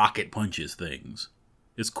fucking rocket punches things.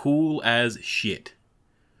 It's cool as shit.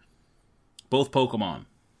 Both Pokemon.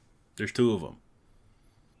 There's 2 of them.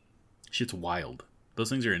 Shit's wild. Those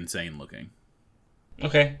things are insane looking.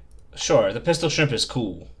 Okay, sure. The pistol shrimp is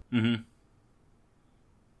cool. Mm-hmm.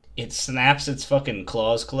 It snaps its fucking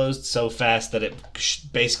claws closed so fast that it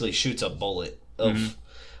basically shoots a bullet of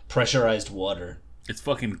pressurized water. It's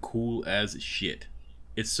fucking cool as shit.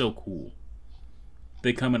 It's so cool.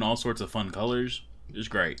 They come in all sorts of fun colors. It's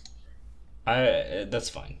great. That's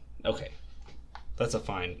fine. Okay. That's a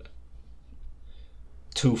fine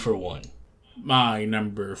 2 for 1. My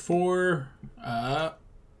number 4.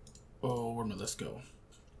 Where'd my list go?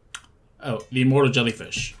 Oh, the immortal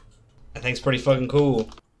jellyfish. I think it's pretty fucking cool.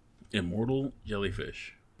 Immortal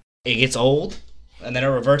jellyfish. It gets old, and then it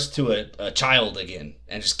reverts to a child again,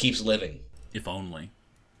 and just keeps living. If only.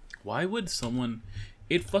 Why would someone...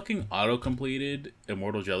 It fucking auto-completed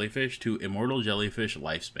Immortal Jellyfish to Immortal Jellyfish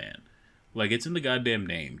Lifespan. Like, it's in the goddamn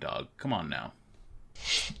name, dog. Come on now.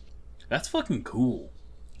 That's fucking cool.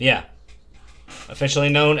 Yeah. Officially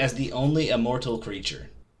known as the only immortal creature.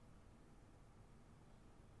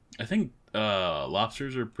 I think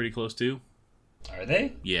lobsters are pretty close too. Are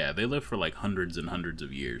they? Yeah, they live for like hundreds and hundreds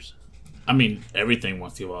of years. I mean, everything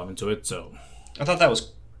wants to evolve into it, so I thought that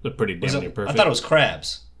was... they're pretty damn near perfect. I thought it was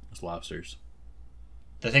crabs. It's lobsters.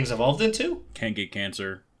 The things evolved into? Can't get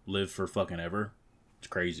cancer, live for fucking ever. It's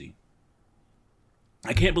crazy.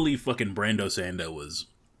 I can't believe fucking Brando Sando was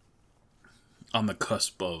on the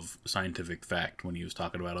cusp of scientific fact when he was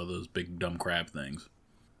talking about all those big dumb crab things.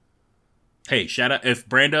 Hey, shout out if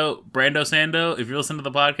Brando Sando, if you're listening to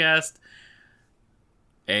the podcast,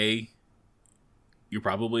 A, you're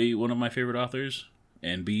probably one of my favorite authors,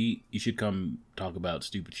 and B, you should come talk about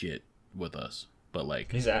stupid shit with us. But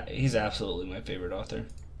like, he's absolutely my favorite author.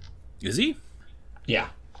 Is he? Yeah.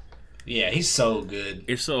 Yeah, he's so good.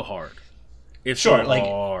 It's so hard. It's sure, so like,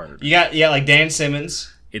 hard. You got like Dan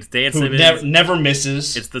Simmons. It's Dan who Simmons. Never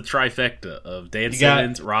misses. It's the trifecta of Dan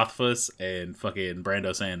Simmons, Rothfuss, and fucking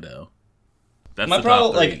Brando Sando. That's my the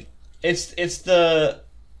problem. top 3. Like, it's the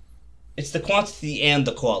quantity and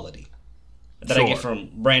the quality that I get from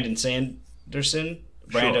Brandon Sanderson,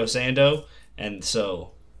 Brando Sando, and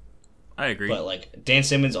so I agree. But like Dan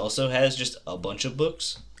Simmons also has just a bunch of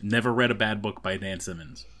books. Never read a bad book by Dan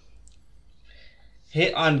Simmons.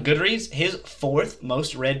 Hit on Goodreads, his 4th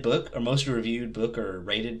most read book or most reviewed book or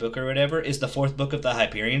rated book or whatever is the 4th book of the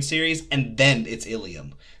Hyperion series, and then it's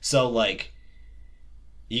Ilium. So like,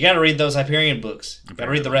 you got to read those Hyperion books. You got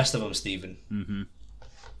to read the rest of them, Steven. Mm-hmm.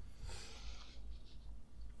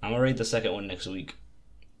 I'm gonna read the second one next week.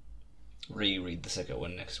 Reread the second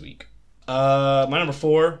one next week. My number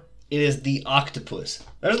 4, it is the octopus.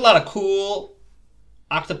 There's a lot of cool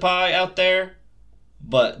octopi out there,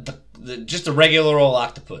 but just a regular old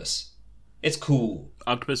octopus, it's cool.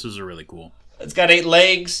 Octopuses are really cool. It's got 8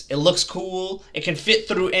 legs. It looks cool. It can fit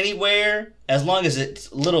through anywhere as long as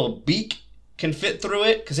its little beak can fit through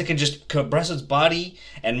it, because it can just compress its body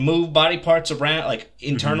and move body parts around, like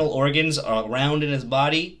internal organs around in its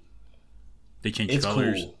body. They change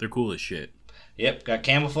colors. Cool. They're cool as shit. Yep, got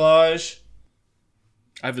camouflage.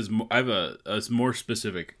 I have a more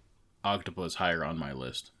specific octopus higher on my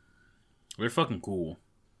list. They're fucking cool.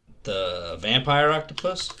 The vampire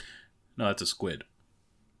octopus? No, that's a squid.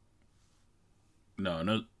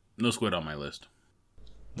 No squid on my list.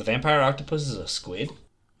 The vampire octopus is a squid?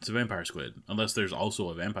 It's a vampire squid, unless there's also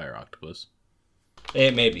a vampire octopus.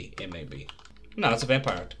 It may be. No, it's a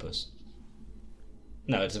vampire octopus.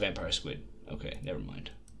 No, it's a vampire squid. Okay, never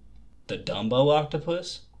mind. The Dumbo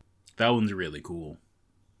octopus? That one's really cool.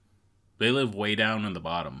 They live way down in the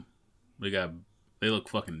bottom. They look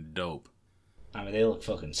fucking dope. I mean, they look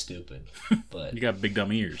fucking stupid, but... You got big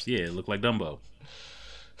dumb ears. Yeah, it look like Dumbo.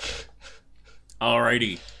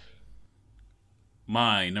 Alrighty.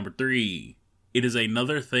 My number 3. It is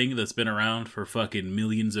another thing that's been around for fucking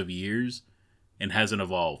millions of years and hasn't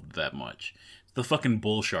evolved that much. It's the fucking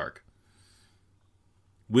bull shark.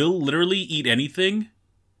 Will literally eat anything,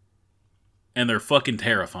 and they're fucking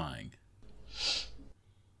terrifying.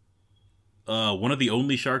 One of the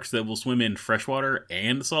only sharks that will swim in freshwater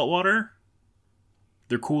and saltwater.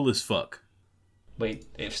 They're cool as fuck. Wait,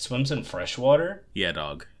 it swims in freshwater? Yeah,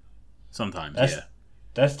 dog. Sometimes, yeah.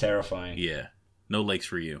 That's terrifying. Yeah. No lakes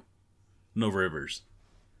for you. No rivers.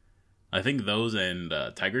 I think those and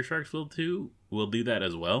tiger sharks will do that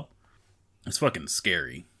as well. It's fucking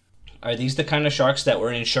scary. Are these the kind of sharks that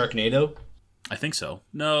were in Sharknado? I think so.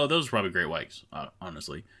 No, those are probably great whites,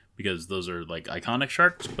 honestly. Because those are, like, iconic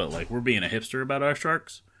sharks, but, like, we're being a hipster about our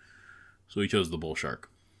sharks. So we chose the bull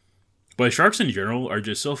shark. But sharks in general are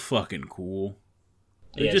just so fucking cool.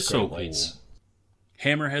 They're just so cool.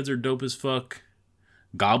 Hammerheads are dope as fuck.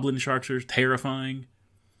 Goblin sharks are terrifying.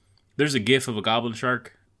 There's a gif of a goblin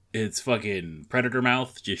shark. Its fucking predator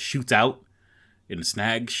mouth just shoots out and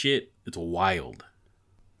snags shit. It's wild.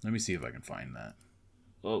 Let me see if I can find that.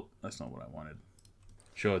 Oh, that's not what I wanted.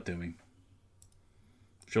 Show it to me.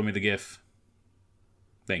 Show me the gif.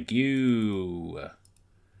 Thank you.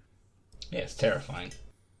 Yeah, it's terrifying.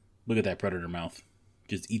 Look at that predator mouth.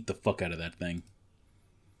 Just eat the fuck out of that thing.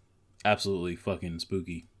 Absolutely fucking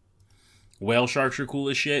spooky. Whale sharks are cool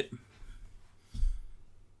as shit.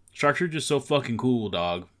 Sharks are just so fucking cool,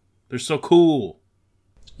 dog. They're so cool.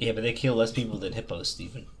 Yeah, but they kill less people than hippos,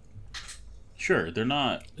 Steven. Sure, they're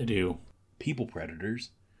not They do. people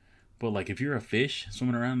predators. But, like, if you're a fish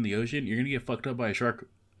swimming around in the ocean, you're gonna get fucked up by a shark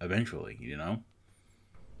eventually, you know?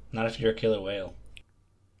 Not if you're a killer whale.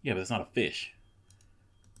 Yeah, but it's not a fish.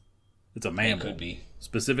 It's a mammal. It could be.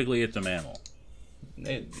 Specifically, it's a mammal.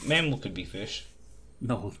 Mammal could be fish.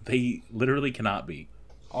 No, they literally cannot be.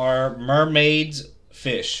 Are mermaids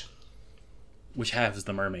fish? Which half is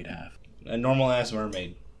the mermaid half? A normal ass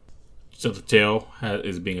mermaid. So the tail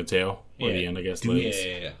is being a tail, or Yeah. the end, I guess. Dude, legs.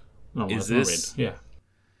 Yeah. Normal Is mermaid. this- Yeah.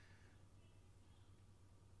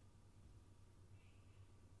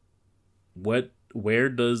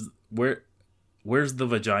 Where's the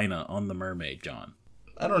vagina on the mermaid, John?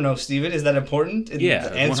 I don't know, Steven. Is that important? Yeah.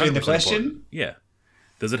 Answering the 100% question? important. Yeah.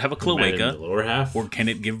 Does it have a Imagine the cloaca, lower half. or can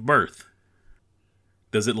it give birth?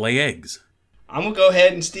 Does it lay eggs? I'm going to go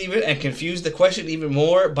ahead and, Steven, and confuse the question even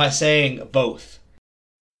more by saying both.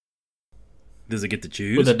 Does it get to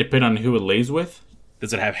choose? Would that depend on who it lays with?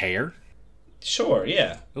 Does it have hair? Sure,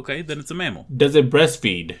 yeah. Okay, then it's a mammal. Does it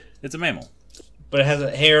breastfeed? It's a mammal. But it has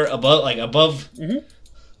a hair above,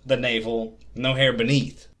 the navel, no hair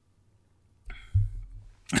beneath.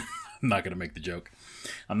 I'm not going to make the joke.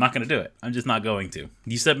 I'm not going to do it. I'm just not going to.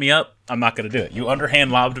 You set me up, I'm not going to do it. You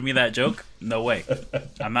underhand lobbed me that joke? No way.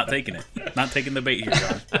 I'm not taking it. Not taking the bait here,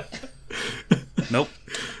 John. Nope.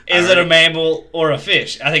 Is it a mammal or a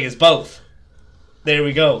fish? I think it's both. There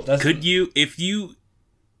we go. Could you, if you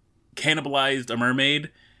cannibalized a mermaid,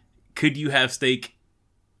 could you have steak?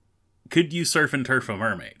 Could you surf and turf a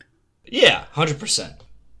mermaid? Yeah, 100%.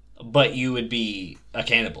 But you would be a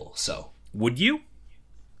cannibal, so. Would you?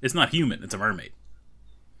 It's not human. It's a mermaid.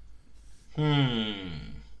 Yeah,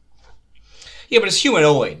 but it's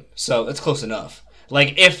humanoid, so that's close enough.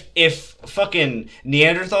 Like, if fucking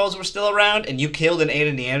Neanderthals were still around and you killed and ate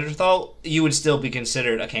a Neanderthal, you would still be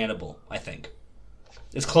considered a cannibal, I think.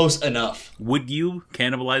 It's close enough. Would you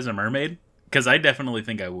cannibalize a mermaid? Because I definitely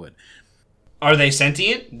think I would. Are they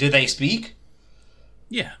sentient? Do they speak?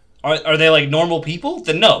 Yeah. Are they like normal people?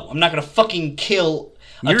 Then no, I'm not gonna fucking kill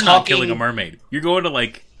You're not killing a mermaid. You're going to,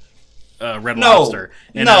 like, Red Lobster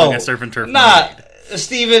and no, having a surf and turf mermaid.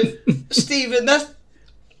 Steven,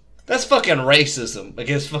 that's fucking racism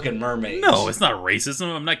against fucking mermaids. No, it's not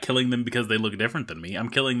racism. I'm not killing them because they look different than me. I'm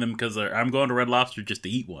killing them because I'm going to Red Lobster just to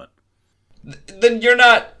eat one. Then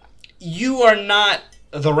you are not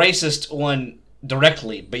the racist one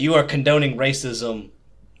directly, but you are condoning racism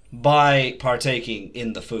by partaking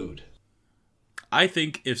in the food. I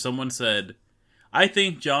think if someone said,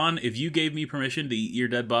 John, if you gave me permission to eat your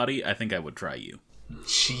dead body, I think I would try you.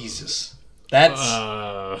 Jesus. That's...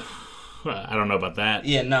 I don't know about that.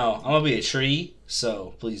 Yeah, no. I'm gonna be a tree,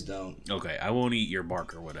 so please don't. Okay, I won't eat your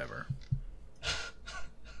bark or whatever.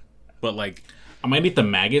 But, like... I might eat the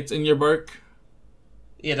maggots in your bark.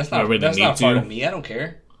 Yeah, that's I not really that's need not part to. of me. I don't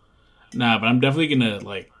care. Nah, but I'm definitely gonna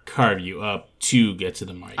like carve you up to get to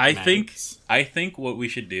the Mario. I think what we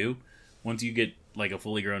should do once you get like a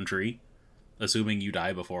fully grown tree, assuming you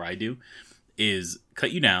die before I do, is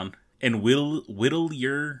cut you down and whittle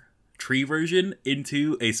your tree version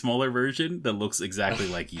into a smaller version that looks exactly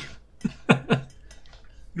like you.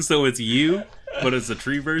 So it's you, but it's a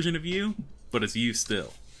tree version of you, but it's you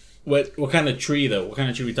still. What kind of tree though? What kind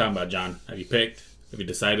of tree we talking about, John? Have you picked? Have you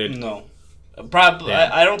decided? No, probably. Yeah.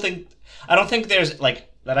 I don't think there's like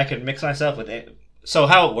that I could mix myself with it. So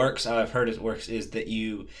how it works, how I've heard it works, is that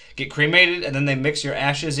you get cremated and then they mix your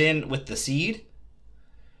ashes in with the seed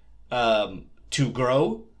to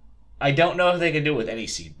grow. I don't know if they can do it with any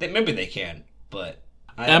seed. Maybe they can, but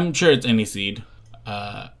I'm sure it's any seed.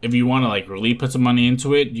 If you want to like really put some money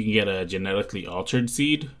into it, you can get a genetically altered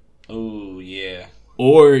seed, oh yeah.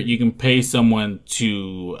 or you can pay someone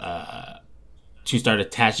to start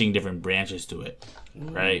attaching different branches to it.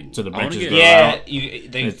 Right, so the branches grow Yeah, out.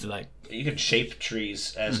 it's like you can shape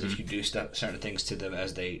trees as if you do certain things to them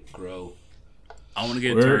as they grow. I want to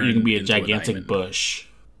get or turned you can be a into gigantic diamond bush.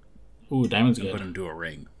 Ooh, diamond's and good. put into a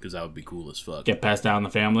ring because that would be cool as fuck. Get passed down the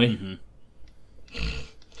family.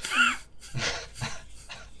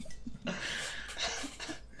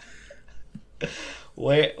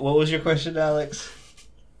 What was your question, Alex?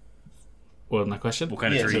 What was my question? What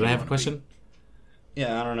kind of tree Did do I you have a wanna question?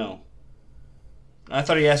 Yeah, I don't know. I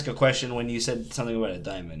thought you asked a question when you said something about a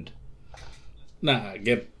diamond. Nah,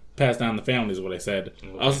 get passed down the family is what I said.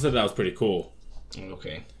 I also said that was pretty cool.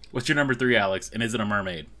 Okay. What's your number 3, Alex? And is it a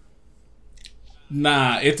mermaid?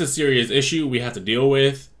 Nah, it's a serious issue we have to deal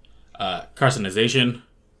with. Carcinization.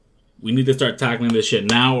 We need to start tackling this shit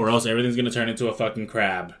now, or else everything's gonna turn into a fucking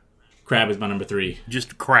crab. Crab is my number 3.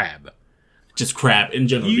 Just crab. Just crab in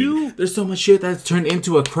general. You- Dude. There's so much shit that's turned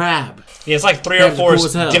into a crab. Yeah, it's like 3 Crabs or are 4 cool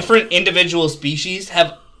as hell. different individual species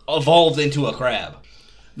have evolved into a crab.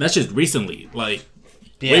 That's just recently. Like,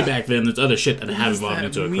 Yeah. way back then, there's other shit that have What does evolved that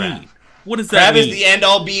into a mean? crab. What does that Crab mean? is the end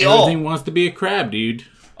all be all. Everything wants to be a crab, dude.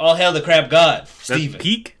 All hail the crab god, That's Steven.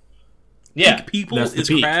 peak? Yeah. Peak people That's the is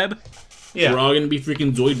peak. crab? Yeah. We're all gonna be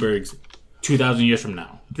freaking Zoidbergs 2,000 years from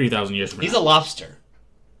now. 3,000 years from He's now. a lobster.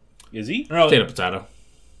 Is he? No, Potato, potato.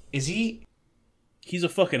 is he? He's a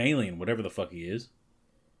fucking alien, whatever the fuck he is.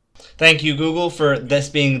 Thank you, Google, for this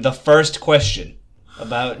being the first question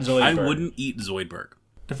about Zoidberg. I wouldn't eat Zoidberg.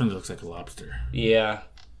 Definitely looks like a lobster. Yeah.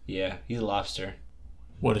 Yeah, he's a lobster.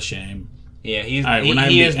 What a shame. Yeah, he's Alright, he, we're not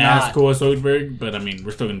he gonna is be as not. cool as Zoidberg, but I mean,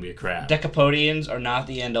 we're still gonna be a crab. Decapodians are not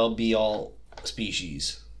the end all be all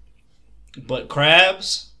species. But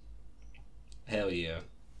crabs, hell yeah.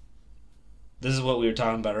 This is what we were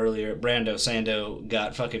talking about earlier. Brando Sando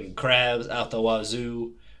got fucking crabs out the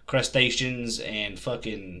wazoo, crustaceans, and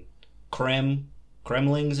fucking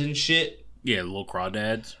cremlings and shit. Yeah, little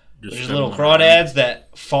crawdads. There's swimming little around. crawdads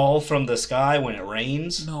that fall from the sky when it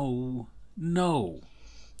rains. No.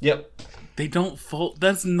 Yep. They don't fall.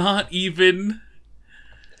 That's not even.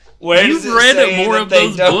 Where You've does it read say more that of they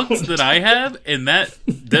those don't? books than I have, and that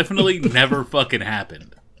definitely never fucking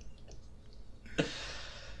happened.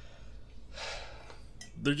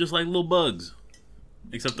 They're just like little bugs,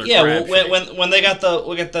 except they're Yeah, crab well, shaped. when they got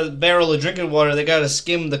the barrel of drinking water, they got to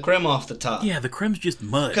skim the creme off the top. Yeah, the crem's just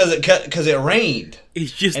mud. Because it rained.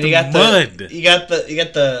 It's just And you got mud. you got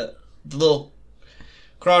the little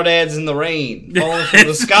crawdads in the rain falling from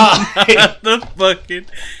the sky. The fucking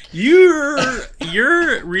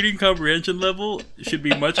your reading comprehension level should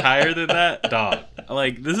be much higher than that, dog.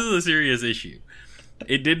 Like, this is a serious issue.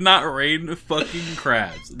 It did not rain fucking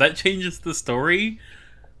crabs. That changes the story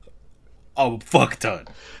a fuck ton.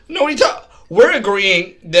 No, we're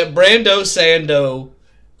agreeing that Brando Sando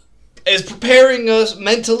is preparing us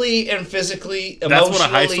mentally and physically, That's emotionally, what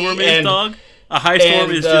a high storm is, and dog. A high storm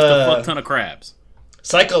and, is just a fuck ton of crabs.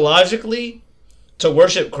 psychologically to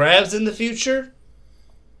worship crabs in the future.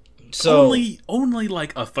 So Only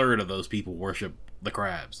like a third of those people worship the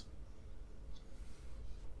crabs.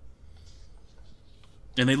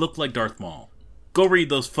 And they look like Darth Maul. Go read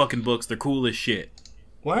those fucking books. They're cool as shit.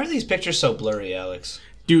 why are these pictures so blurry, Alex?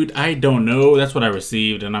 Dude, I don't know. That's what I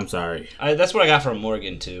received, and I'm sorry. That's what I got from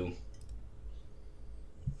Morgan too.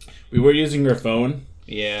 We were using her phone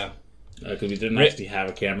Yeah, because we didn't actually have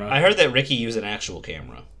a camera. I heard that Ricky used an actual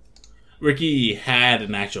camera. Ricky had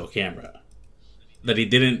an actual camera that he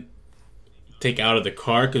didn't take out of the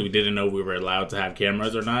car because we didn't know we were allowed to have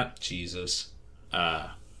cameras or not. Jesus,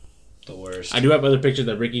 the worst. I do have other pictures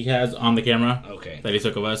that Ricky has on the camera Okay, that he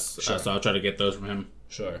took of us, Sure. so I'll try to get those from him.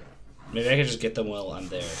 sure. Maybe I can just get them while I'm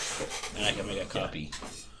there, and I can make a copy.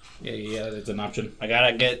 Yeah, that's an option. I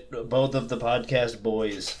gotta get both of the podcast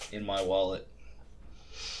boys in my wallet.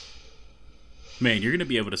 Man, you're gonna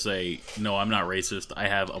be able to say, no, I'm not racist. I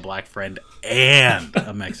have a black friend and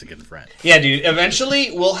a Mexican friend. Yeah, dude.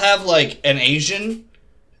 Eventually, we'll have like an Asian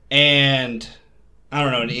and I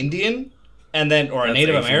don't know, an Indian, and then or a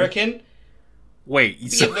Native Asian. American.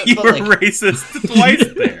 Wait, so but you were like- racist twice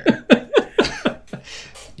there.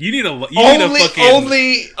 You need a fucking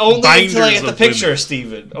only until I get binders the of picture, women.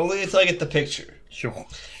 Steven. Only until I get the picture, Sure.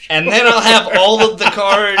 and then I'll have all of the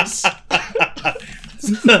cards.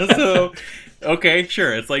 So okay,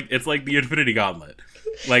 sure. It's like the Infinity Gauntlet.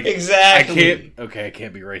 Like Exactly. I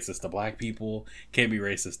can't be racist to black people, can't be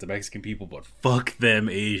racist to Mexican people, but fuck them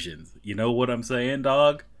Asians. You know what I'm saying,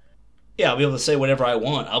 dog? Yeah, I'll be able to say whatever I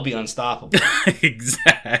want. I'll be unstoppable.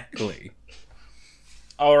 Exactly.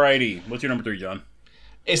 Alrighty, what's your number 3, John?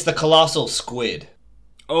 It's the colossal squid.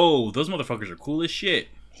 Oh, those motherfuckers are cool as shit.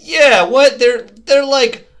 Yeah, what? They're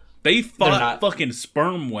like They fought not- fucking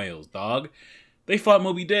sperm whales, dog. They fought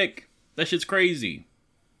Moby Dick. That shit's crazy.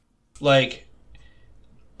 like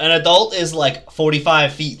an adult is like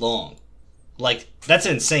 45 feet long. Like that's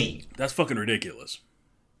insane. That's fucking ridiculous.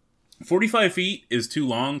 45 feet is too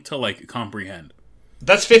long to, like, comprehend.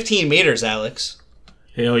 That's 15 meters, Alex.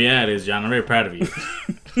 Hell yeah, it is, John. I'm very proud of you.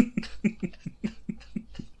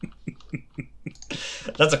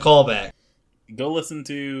 That's a callback. Go listen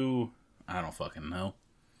to... I don't fucking know.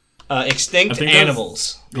 Extinct I think that's-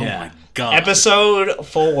 Animals. Oh Yeah. my god. Episode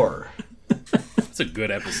 4. That's a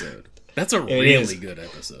good episode. That's a is. really good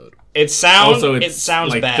episode. It sounds Also, it's it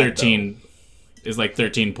sounds like bad. 13. It's like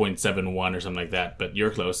 13.71 or something like that, but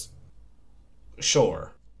you're close. Though.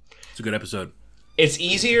 Sure. It's a good episode. It's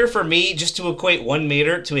easier for me just to equate 1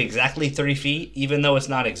 meter to exactly 30 feet, even though it's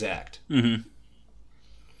not exact.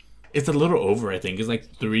 It's a little over, I think. It's like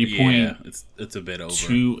Yeah, it's a bit over.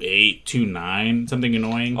 3.28, 29, something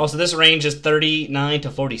annoying. Also, this range is 39 to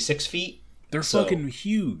 46 feet. They're So- fucking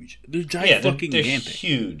huge. They're giant, Yeah, they're fucking gigantic.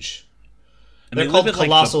 huge. And they're they called live at, like,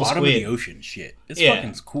 colossal the bottom squid. of the ocean. Shit, it's Yeah.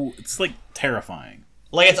 fucking cool. It's like terrifying.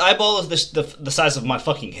 Like, its eyeball is the size of my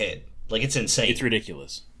fucking head. Like, it's insane. It's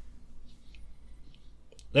ridiculous.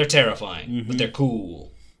 They're terrifying, but they're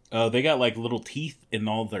cool. They got like little teeth in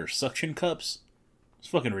all their suction cups. It's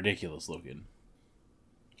fucking ridiculous looking.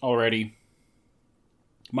 Alrighty.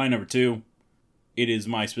 My number 2. It is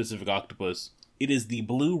my specific octopus. It is the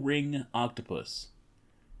blue ring octopus.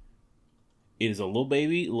 It is a little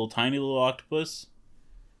baby, a little tiny little octopus.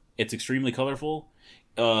 It's extremely colorful.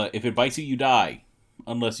 If it bites you, you die.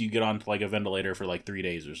 Unless you get onto like a ventilator for like 3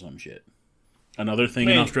 days or some shit. Another thing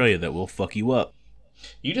in Man. Australia that will fuck you up.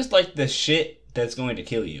 You just like the shit that's going to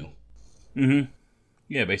kill you.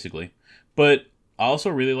 Yeah, basically. But I also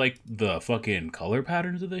really like the fucking color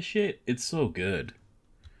patterns of this shit. It's so good.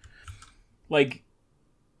 Like,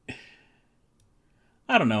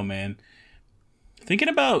 I don't know, man. Thinking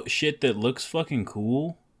about shit that looks fucking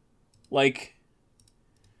cool, like,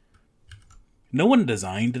 no one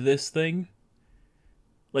designed this thing.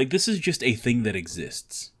 Like, this is just a thing that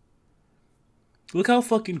exists. Look how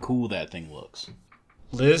fucking cool that thing looks.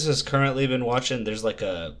 Liz has currently been watching. There's like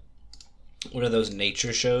one of those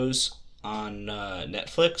nature shows on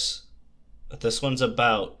Netflix. This one's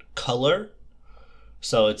about color.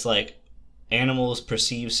 So it's like animals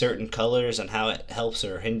perceive certain colors and how it helps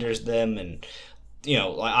or hinders them. And, you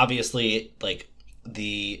know, like, obviously, like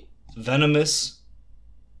the venomous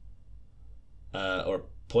or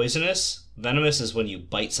poisonous. Venomous is when you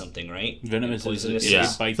bite something, right? Venomous And is poisonous it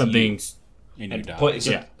Yeah, bites something. you and you and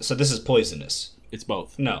die. so this is poisonous. It's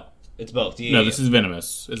both. No, it's both. Yeah, No, yeah, this is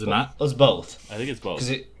venomous. Is it not? It's both. I think it's both.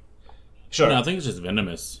 'Cause sure. No, I think it's just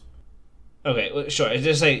venomous. Okay, well, sure. It's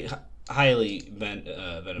just a highly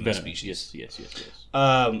venomous species. Yes.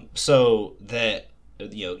 So that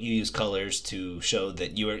you use colors to show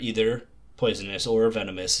that you are either poisonous or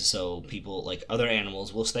venomous. So people like other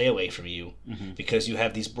animals will stay away from you because you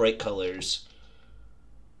have these bright colors.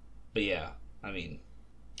 But yeah, I mean,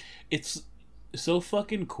 It's so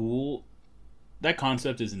fucking cool. That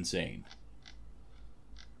concept is insane.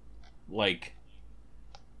 Like,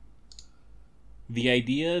 the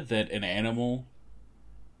idea that an animal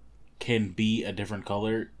can be a different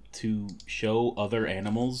color to show other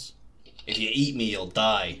animals, if you eat me, you'll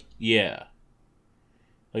die. yeah.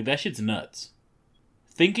 Like, that shit's nuts.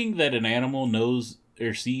 Thinking that an animal knows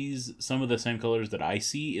or sees some of the same colors that I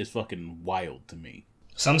see is fucking wild to me.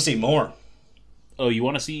 Some see more. Oh, you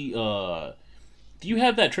want to see, do you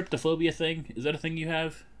have that tryptophobia thing? Is that a thing you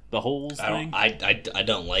have? The holes thing? I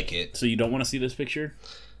don't like it. So you don't want to see this picture?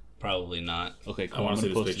 Probably not. Okay, cool. I wanna I'm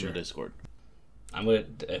see going to this post it in picture. the Discord. I'm gonna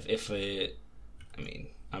if it. I mean,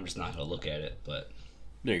 I'm just not gonna look at it. But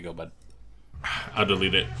There you go, bud. I'll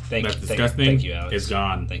delete it. Thank That's you, disgusting. thank you, Alex. It's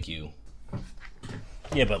gone. Thank you.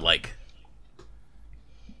 Yeah, but like,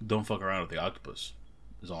 don't fuck around with the octopus.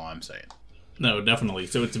 Is all I'm saying. No, definitely.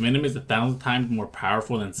 So its venom is 1,000 times more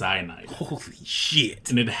powerful than cyanide. Holy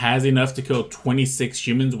shit! And it has enough to kill 26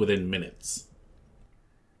 humans within minutes.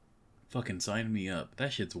 Fucking sign me up.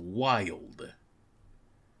 That shit's wild.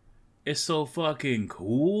 It's so fucking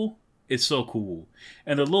cool. It's so cool.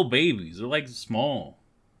 And the little babies, they're like small.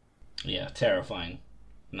 Yeah, terrifying.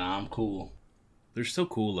 Nah, I'm cool. They're so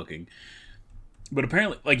cool looking. But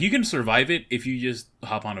apparently, like, you can survive it if you just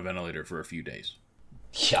hop on a ventilator for a few days.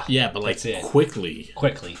 Yeah. Yeah, but like That's it. quickly.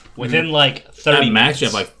 Quickly. Within like 30 At max, minutes. you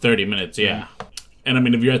have like 30 minutes, yeah. And I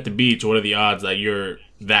mean, if you're at the beach, what are the odds that you're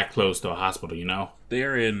that close to a hospital, you know?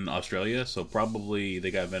 They're in Australia, so probably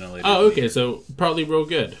they got ventilators. Oh, okay, so probably real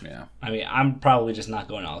good. Yeah. I mean, I'm probably just not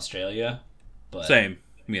going to Australia. But Same.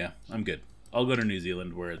 Yeah, I'm good. I'll go to New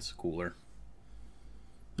Zealand where it's cooler.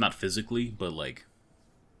 Not physically, but like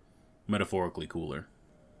metaphorically cooler.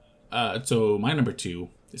 So my number 2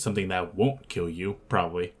 is something that won't kill you,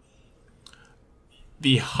 probably.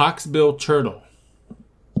 The hawksbill turtle.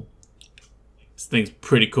 This thing's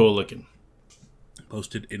pretty cool looking.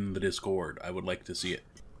 Posted in the Discord. I would like to see it.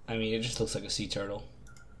 I mean, it just looks like a sea turtle.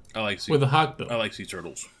 I like sea. With a hawkbill. I like sea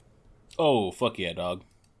turtles. Oh fuck yeah, dog!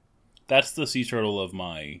 That's the sea turtle of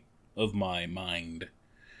my mind.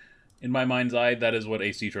 In my mind's eye, that is what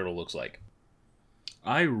a sea turtle looks like.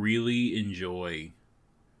 I really enjoy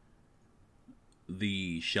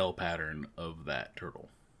the shell pattern of that turtle.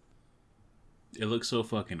 It looks so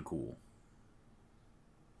fucking cool.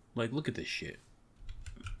 Like, look at this shit.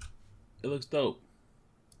 It looks dope.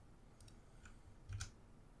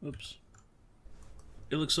 Oops.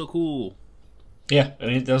 It looks so cool. Yeah, I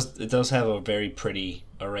mean, it does have a very pretty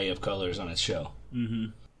array of colors on its shell. Mm-hmm.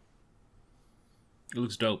 It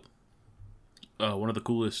looks dope. One of the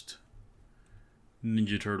coolest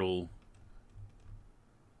Ninja Turtle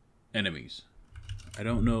enemies. I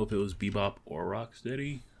don't know if it was Bebop or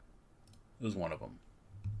Rocksteady. It was one of them.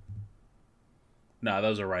 Nah, that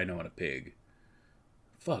was a rhino and a pig.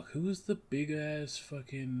 Fuck, who was the big ass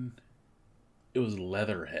fucking... It was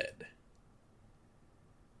Leatherhead.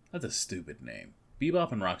 That's a stupid name.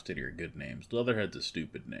 Bebop and Rocksteady are good names. Leatherhead's a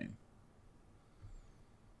stupid name.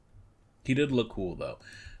 He did look cool,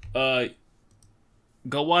 though.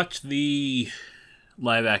 Go watch the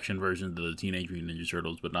live-action versions of the Teenage Mutant Ninja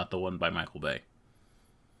Turtles, but not the one by Michael Bay.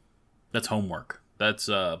 That's homework. That's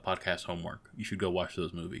podcast homework. You should go watch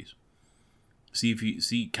those movies.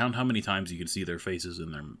 Count how many times you can see their faces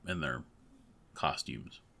in their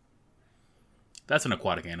costumes. That's an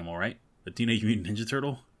aquatic animal, right? The Teenage Mutant Ninja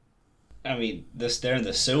Turtle? I mean, they're in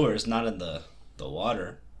the sewers, not in the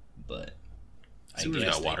water, but Sewers I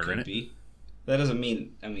guess got water they could in it. be. That doesn't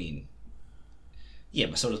mean, yeah,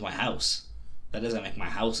 but so does my house. That doesn't make my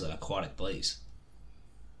house an aquatic place.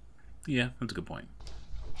 Yeah, that's a good point.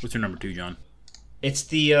 What's your number 2, John? It's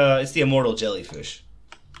the immortal jellyfish.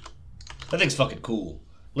 That thing's fucking cool.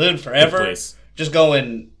 Living forever. Good place. Just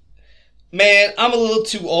going, man, I'm a little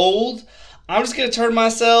too old. I'm just gonna turn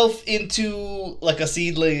myself into like a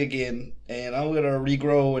seedling again, and I'm gonna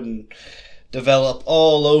regrow and develop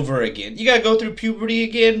all over again. You gotta go through puberty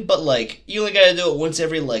again, but like you only gotta do it once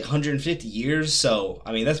every like 150 years. So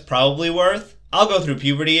I mean that's probably worth. I'll go through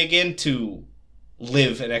puberty again to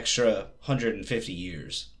live an extra 150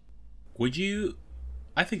 years. Would you?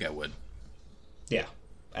 I think I would. Yeah,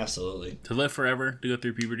 absolutely. To live forever, to go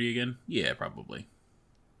through puberty again? Yeah, probably.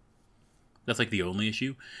 That's like the only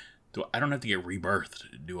issue. I don't have to get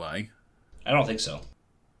rebirthed, do I? I don't think so.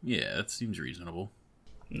 Yeah, that seems reasonable.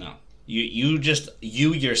 No. You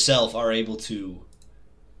yourself are able to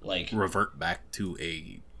like Revert back to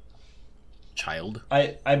a child?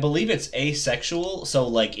 I believe it's asexual, so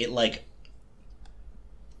like it like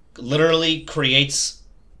literally creates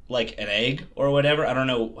like an egg or whatever. I don't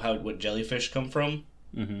know what jellyfish come from.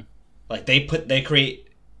 Mm-hmm. Like they create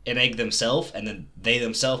an egg themselves and then they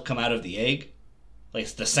themselves come out of the egg. Like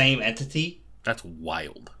it's the same entity. That's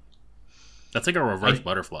wild. That's like a reverse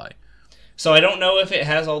butterfly. So I don't know if it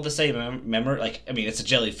has all the same memory. Like, I mean, it's a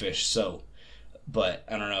jellyfish, so... But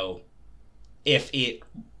I don't know if it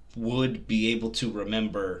would be able to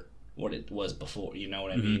remember what it was before. You know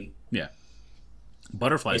what I mean? Yeah.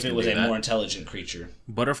 Butterflies If it can was do a that. more intelligent creature.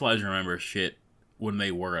 Butterflies remember shit when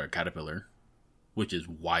they were a caterpillar, which is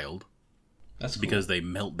wild. That's cool. Because they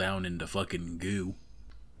melt down into fucking goo.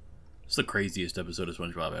 It's the craziest episode of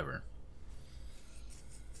SpongeBob ever.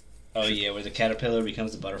 Oh, yeah, where the caterpillar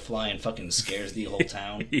becomes the butterfly and fucking scares the whole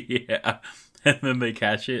town. Yeah. And then they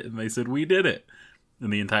catch it and they said, "We did it."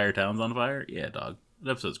 and the entire town's on fire. Yeah, dog.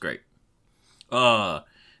 That episode's great.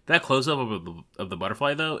 That close up of the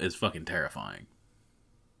butterfly though is fucking terrifying.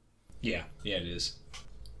 Yeah, it is.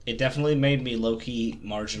 It definitely made me low key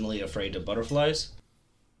marginally afraid of butterflies.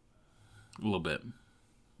 A little bit.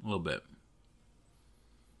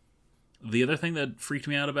 The other thing that freaked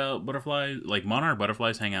me out about butterflies, like monarch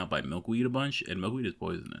butterflies hang out by milkweed a bunch, and milkweed is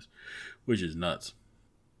poisonous, which is nuts.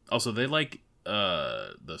 Also, they like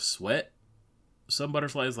the sweat. Some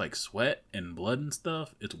butterflies like sweat and blood and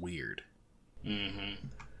stuff. It's weird. Mm-hmm.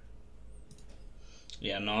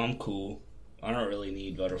 Yeah, no, I'm cool. I don't really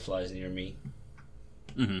need butterflies near me.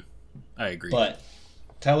 Mm-hmm. I agree. But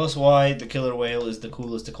tell us why the killer whale is the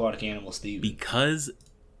coolest aquatic animal, Steve. Because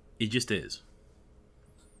it just is.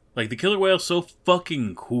 Like, the killer whale's so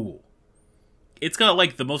fucking cool. It's got,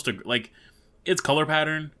 like, the most... Like, its color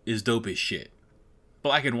pattern is dope as shit.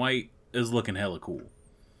 Black and white is looking hella cool.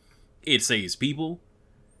 It saves people.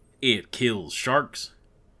 It kills sharks.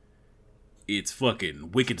 It's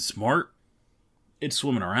fucking wicked smart. It's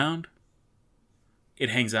swimming around. It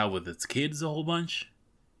hangs out with its kids a whole bunch.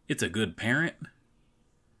 It's a good parent.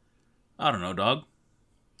 I don't know, dog.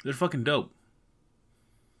 They're fucking dope.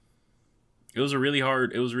 It was really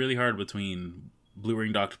hard between blue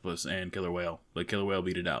ringed octopus and killer whale, but killer whale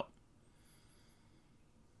beat it out.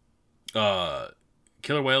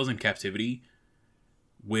 Killer whales in captivity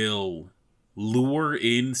will lure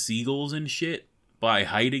in seagulls and shit by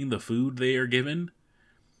hiding the food they are given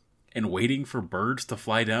and waiting for birds to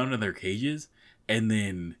fly down in their cages and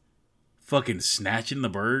then fucking snatching the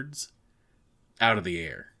birds out of the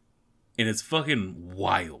air. And it's fucking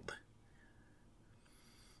wild.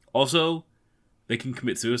 Also, they can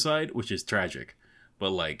commit suicide, which is tragic.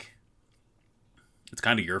 But, like, it's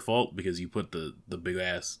kind of your fault because you put the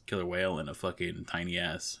big-ass killer whale in a fucking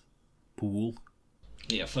tiny-ass pool.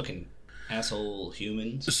 Yeah, fucking asshole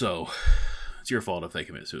humans. So, it's your fault if they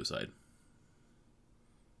commit suicide.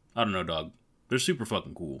 I don't know, dog. They're super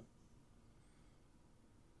fucking cool.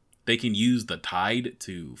 They can use the tide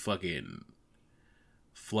to fucking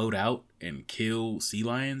float out and kill sea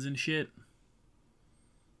lions and shit.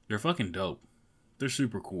 They're fucking dope. They're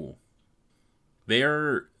super cool.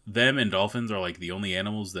 Them and dolphins are like the only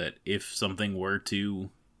animals that if something were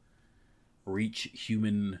to reach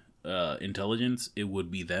human intelligence, it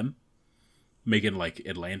would be them. Making like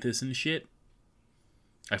Atlantis and shit.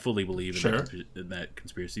 I fully believe in that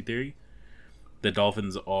conspiracy theory. That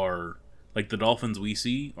dolphins are... Like, the dolphins we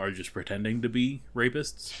see are just pretending to be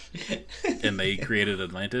rapists. And they created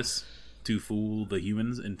Atlantis to fool the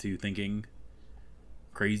humans into thinking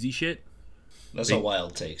crazy shit. That's a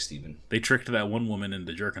wild take, Steven. They tricked that one woman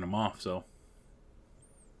into jerking them off, so...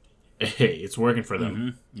 Hey, it's working for them.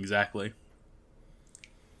 Mm-hmm, exactly.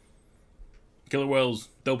 Killer whales,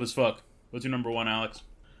 dope as fuck. What's your number one, Alex?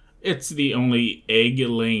 It's the only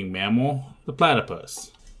egg-laying mammal, the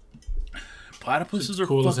platypus. Platypuses are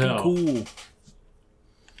cool fucking cool.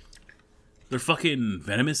 They're fucking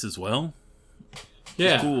venomous as well.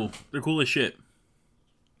 Yeah. It's cool. They're cool as shit.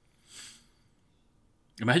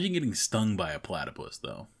 Imagine getting stung by a platypus,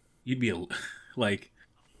 though. You'd be like...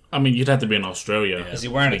 I mean, you'd have to be in Australia. Yeah. Is he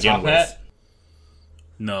wearing a top hat?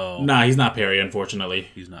 No. Nah, he's not Perry, unfortunately.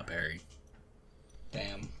 He's not Perry.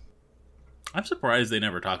 Damn. I'm surprised they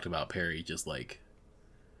never talked about Perry just, like,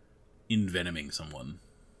 envenoming someone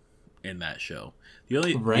in that show. The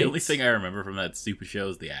only thing I remember from that stupid show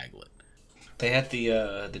is the aglet. They had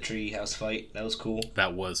the tree house fight. That was cool.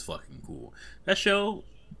 That was fucking cool. That show,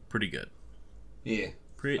 pretty good. Yeah.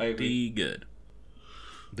 Pretty good.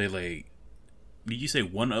 They lay... Did you say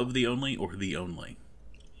one of the only or the only?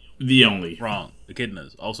 The only. Wrong.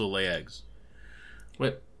 Echidnas also lay eggs.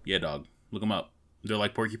 What? Yeah, dog. Look them up. They're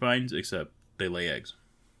like porcupines, except they lay eggs.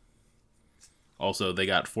 Also, they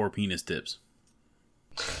got 4 penis tips.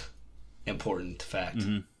 Important fact.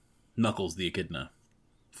 Mm-hmm. Knuckles the echidna.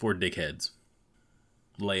 4 dickheads.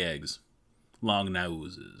 Lay eggs. Long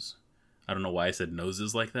noses. I don't know why I said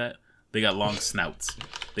noses like that. They got long snouts.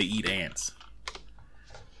 They eat ants.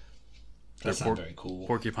 That's not very cool.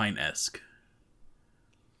 Porcupine-esque.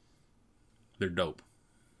 They're dope.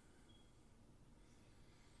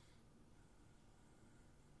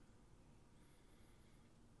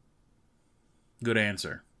 Good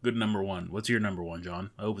answer. Good number one. What's your number one, John?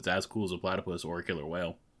 I hope it's as cool as a platypus or a killer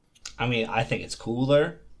whale. I mean, I think it's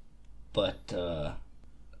cooler, but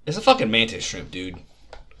it's a fucking mantis shrimp, dude.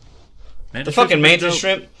 The fucking mantis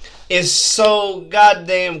shrimp is so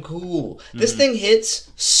goddamn cool. Mm-hmm. This thing hits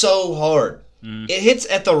so hard. Mm-hmm. It hits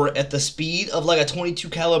at the speed of like a .22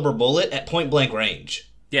 caliber bullet at point blank range.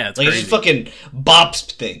 Yeah, it's like crazy. It just fucking bops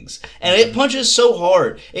things, and it punches so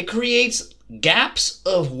hard. It creates gaps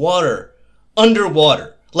of water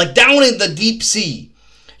underwater, like down in the deep sea.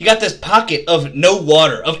 You got this pocket of no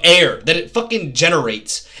water, of air that it fucking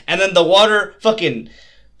generates, and then the water fucking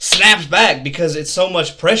snaps back because it's so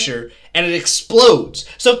much pressure, and it explodes.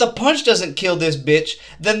 So if the punch doesn't kill this bitch,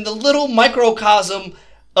 then the little microcosm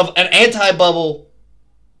of an anti-bubble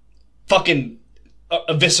fucking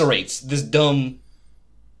eviscerates this dumb,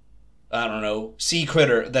 I don't know, sea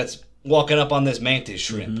critter that's walking up on this mantis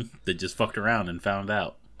shrimp. Mm-hmm. That just fucked around and found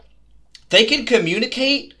out. They can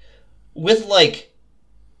communicate with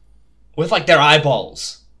their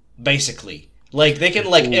eyeballs, basically. Like they can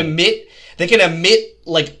emit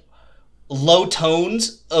like low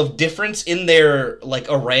tones of difference in their like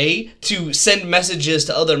array to send messages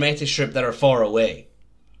to other mantis shrimp that are far away.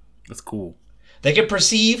 That's cool. They can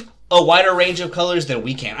perceive a wider range of colors than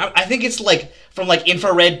we can. I think it's like from like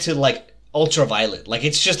infrared to like ultraviolet. Like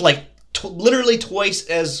it's just like literally twice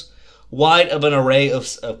as wide of an array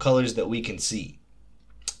of colors that we can see.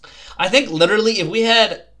 I think literally if we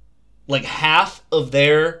had like half of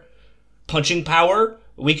their punching power,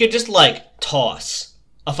 we could just like toss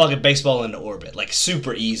a fucking baseball into orbit like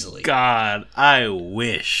super easily. God, I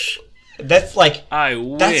wish. That's like I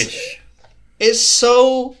wish. It's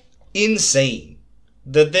so insane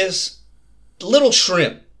that this little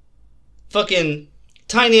shrimp, fucking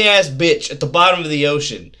tiny ass bitch at the bottom of the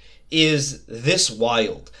ocean, is this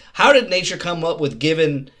wild. How did nature come up with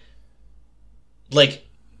giving, like,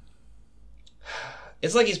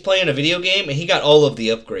 it's like he's playing a video game and he got all of the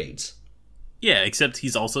upgrades. Yeah, except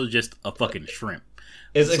he's also just a fucking shrimp.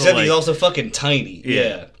 Except he's also fucking tiny.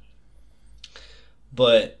 Yeah.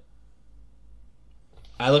 But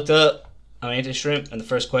I looked up a mantis shrimp, and the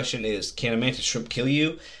first question is, can a mantis shrimp kill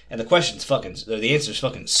you? And the answer is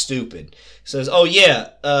fucking stupid. It says, oh yeah,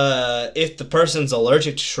 if the person's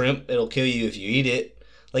allergic to shrimp, it'll kill you if you eat it.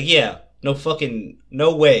 Like, yeah, no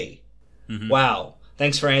way. Mm-hmm. Wow.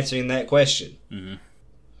 Thanks for answering that question. Mm-hmm.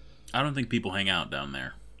 I don't think people hang out down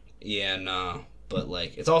there. Yeah, nah. But,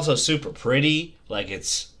 like, it's also super pretty. Like,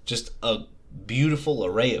 it's just a beautiful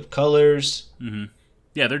array of colors. Mm-hmm.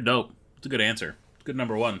 Yeah, they're dope. It's a good answer. It's a good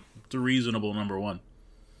number one. It's a reasonable number one.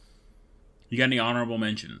 You got any honorable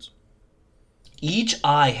mentions? Each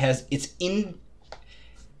eye has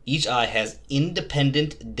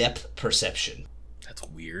independent depth perception. That's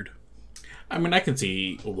weird. I mean, I can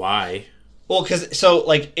see why. Well,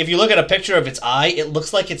 if you look at a picture of its eye, it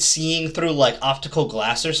looks like it's seeing through, like, optical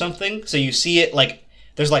glass or something. So you see it, like,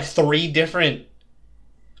 there's, like, 3 different...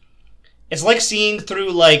 It's like seeing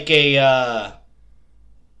through, like, a,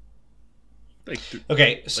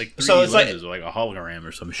 okay, like so it's lenses, like a hologram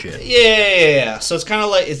or some shit. Yeah. So it's kind of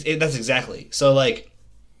like... that's exactly. So, like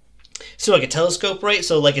a telescope, right?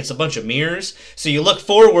 So, like, it's a bunch of mirrors. So you look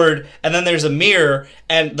forward, and then there's a mirror,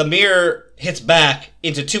 and the mirror hits back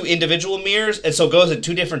into 2 individual mirrors, and so it goes in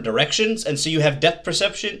 2 different directions, and so you have depth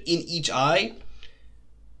perception in each eye.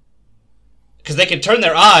 Because they can turn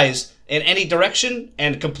their eyes in any direction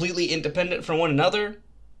and completely independent from one another.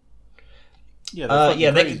 Yeah,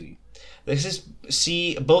 they're crazy. They just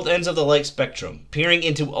see both ends of the light spectrum, peering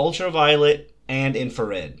into ultraviolet and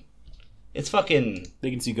infrared. It's fucking... They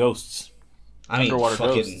can see ghosts. Underwater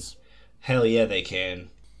ghosts. Hell yeah, they can.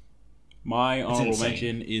 My honorable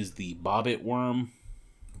mention is the bobbit worm.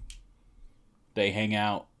 They hang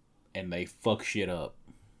out and they fuck shit up.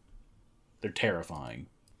 They're terrifying.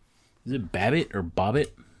 Is it Babbit or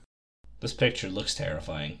Bobbit? This picture looks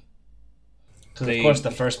terrifying. Because, of course,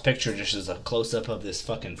 the first picture just is a close-up of this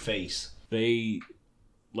fucking face. They,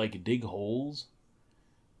 like, dig holes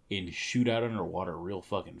and shoot out underwater real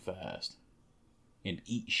fucking fast. And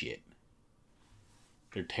eat shit.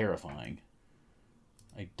 They're terrifying.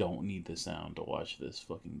 I don't need the sound to watch this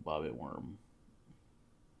fucking bobbit worm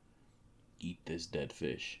eat this dead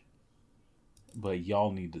fish. But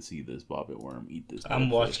y'all need to see this bobbit worm eat this dead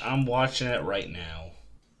fish. I'm watching it right now.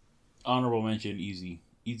 Honorable mention, easy.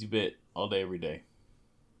 Easy bit, all day, every day.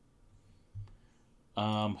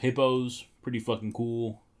 Hippos, pretty fucking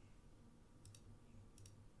cool.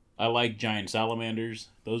 I like giant salamanders.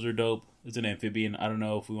 Those are dope. It's an amphibian. I don't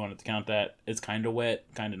know if we wanted to count that. It's kind of wet,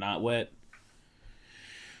 kind of not wet.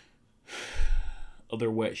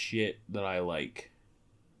 Other wet shit that I like.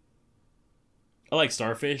 I like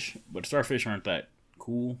starfish, but starfish aren't that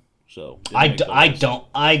cool. So I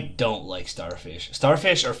don't like starfish.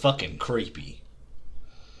 Starfish are fucking creepy.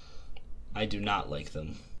 I do not like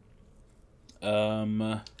them.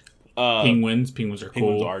 Penguins. Penguins are cool.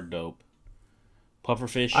 Penguins are dope.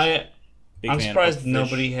 Pufferfish. I'm surprised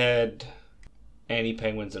nobody had any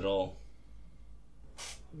penguins at all.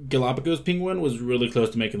 Galapagos penguin was really close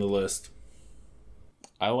to making the list.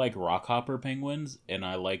 I like rockhopper penguins, and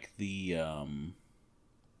I like the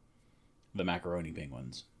macaroni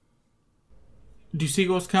penguins. Do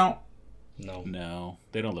seagulls count? No,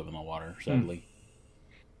 they don't live in the water, sadly.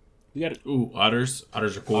 We got otters.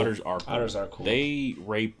 Otters are cool. Otters are cool. They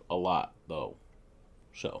rape a lot, though.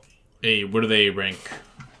 So. Hey, where do they rank?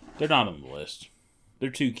 They're not on the list.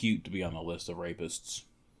 They're too cute to be on the list of rapists.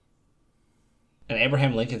 And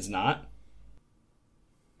Abraham Lincoln's not?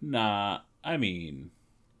 Nah, I mean...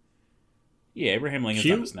 Yeah, Abraham Lincoln's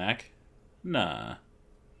not a snack. Nah.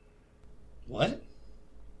 What?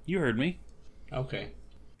 You heard me. Okay.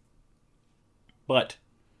 But...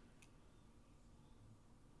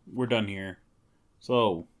 we're done here.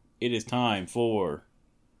 So, it is time for...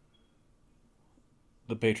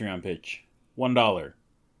 the Patreon pitch. $1.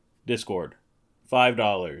 Discord.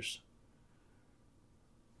 $5.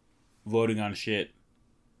 Voting on shit.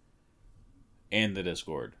 And the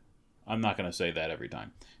Discord. I'm not going to say that every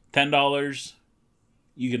time. $10.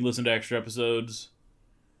 You can listen to extra episodes.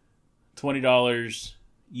 $20.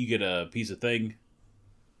 You get a piece of thing.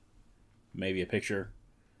 Maybe a picture.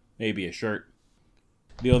 Maybe a shirt.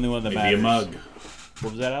 The only one that matters. Maybe a mug.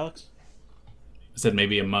 What was that, Alex? I said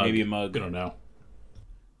maybe a mug. Maybe a mug. I don't know.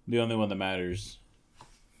 The only one that matters.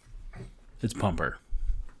 It's Pumper.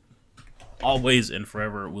 Always and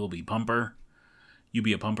forever will be Pumper. You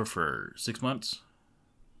be a Pumper for 6 months.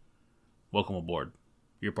 Welcome aboard.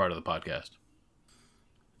 You're part of the podcast.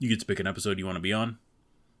 You get to pick an episode you want to be on.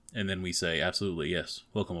 And then we say, absolutely, yes.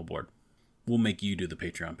 Welcome aboard. We'll make you do the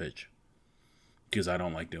Patreon pitch. Because I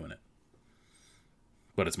don't like doing it.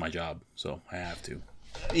 But it's my job, so I have to.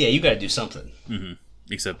 Yeah, you gotta do something. Mm-hmm.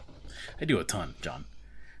 Except, I do a ton, John.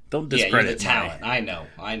 Don't discredit you're the talent. I know.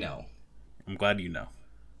 I'm glad you know.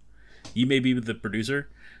 You may be the producer.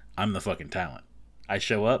 I'm the fucking talent. I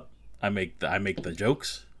show up. I make the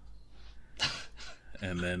jokes.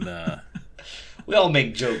 And then... we all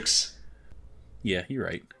make jokes. Yeah, you're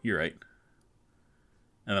right.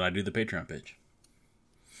 And then I do the Patreon pitch.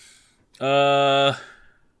 I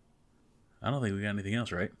don't think we got anything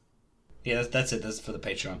else, right? Yeah, that's it. That's for the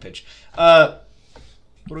Patreon pitch. What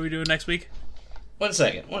are we doing next week? One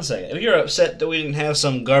second. If you're upset that we didn't have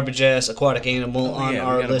some garbage ass aquatic animal on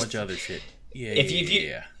our we got list, a bunch of other shit. Yeah,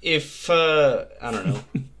 if I don't know,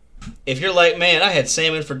 if you're like, man, I had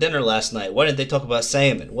salmon for dinner last night. Why didn't they talk about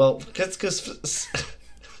salmon? Well, because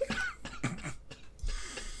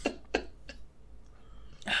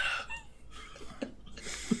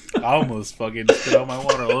I almost fucking spit out my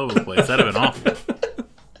water all over the place. That'd have been awful.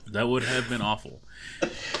 That would have been awful.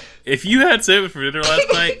 If you had salmon for dinner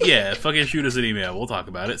last night, yeah, fucking shoot us an email. We'll talk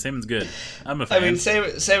about it. Salmon's good. I'm a fan. I mean,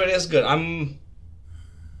 salmon is good.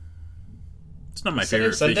 It's not my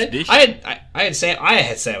favorite fish dish. I had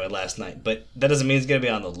salmon last night, but that doesn't mean it's gonna be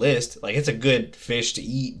on the list. Like, it's a good fish to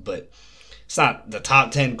eat, but it's not the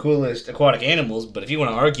top 10 coolest aquatic animals. But if you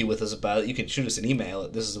want to argue with us about it, you can shoot us an email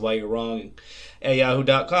at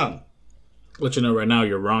thisiswhyyou'rewrong@yahoo.com. Let you know right now,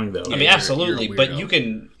 you're wrong though. I mean, absolutely, but you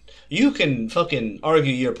can fucking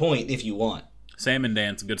argue your point if you want. Salmon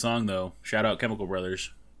Dance, good song though. Shout out Chemical Brothers.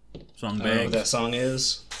 Song I don't know bang. what that song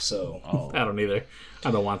is, so I don't either. I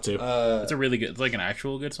don't want to. It's a really good. It's like an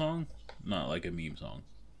actual good song, not like a meme song.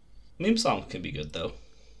 Meme song can be good though.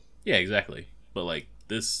 Yeah, exactly. But like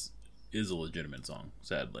this is a legitimate song.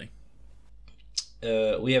 Sadly.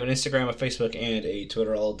 We have an Instagram, a Facebook, and a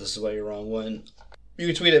Twitter. All this is why you're wrong. One. You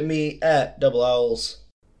can tweet at me at Double Owls.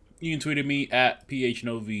 You can tweet at me at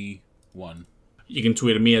PHNOV1. You can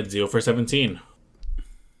tweet at me at Zeo417.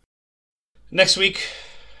 Next week,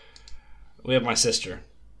 we have my sister.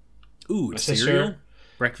 Ooh, my cereal? sister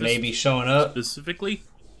Breakfast? Maybe showing up. Specifically?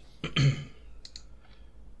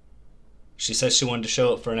 She said she wanted to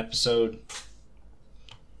show up for an episode.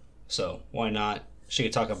 So, why not? She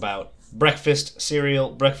could talk about breakfast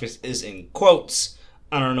cereal. Breakfast is in quotes.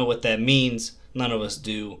 I don't know what that means. None of us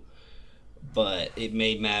do. But it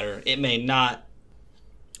may matter. It may not.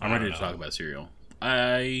 I'm ready to talk about cereal.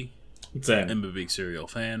 I am a big cereal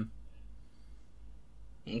fan.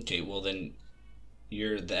 Okay, well then,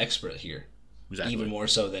 you're the expert here. Exactly. Even more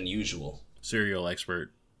so than usual. Cereal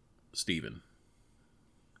expert, Steven.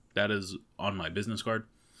 That is on my business card.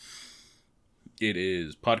 It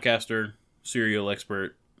is podcaster, cereal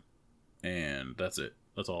expert, and that's it.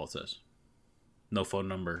 That's all it says. No phone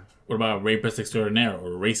number. What about rapist extraordinaire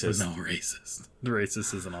or racist? No, racist. The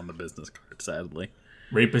racist isn't on the business card, sadly.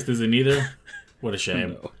 Rapist isn't either? What a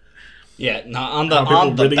shame. No. Yeah, no, on the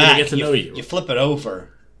really back, get to know you. You flip it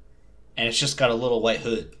over, and it's just got a little white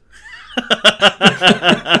hood.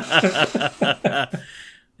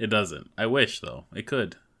 It doesn't. I wish, though. It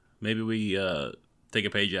could. Maybe we take a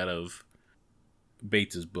page out of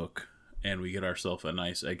Bates's book and we get ourselves a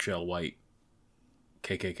nice eggshell white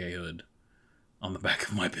KKK hood on the back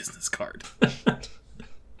of my business card.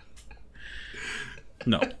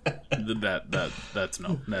 No, that's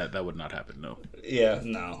no. That would not happen. No. Yeah,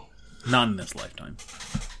 no. Not in this lifetime.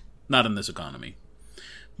 Not in this economy.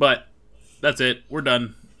 But that's it. We're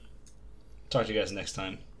done. Talk to you guys next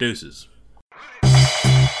time. Deuces.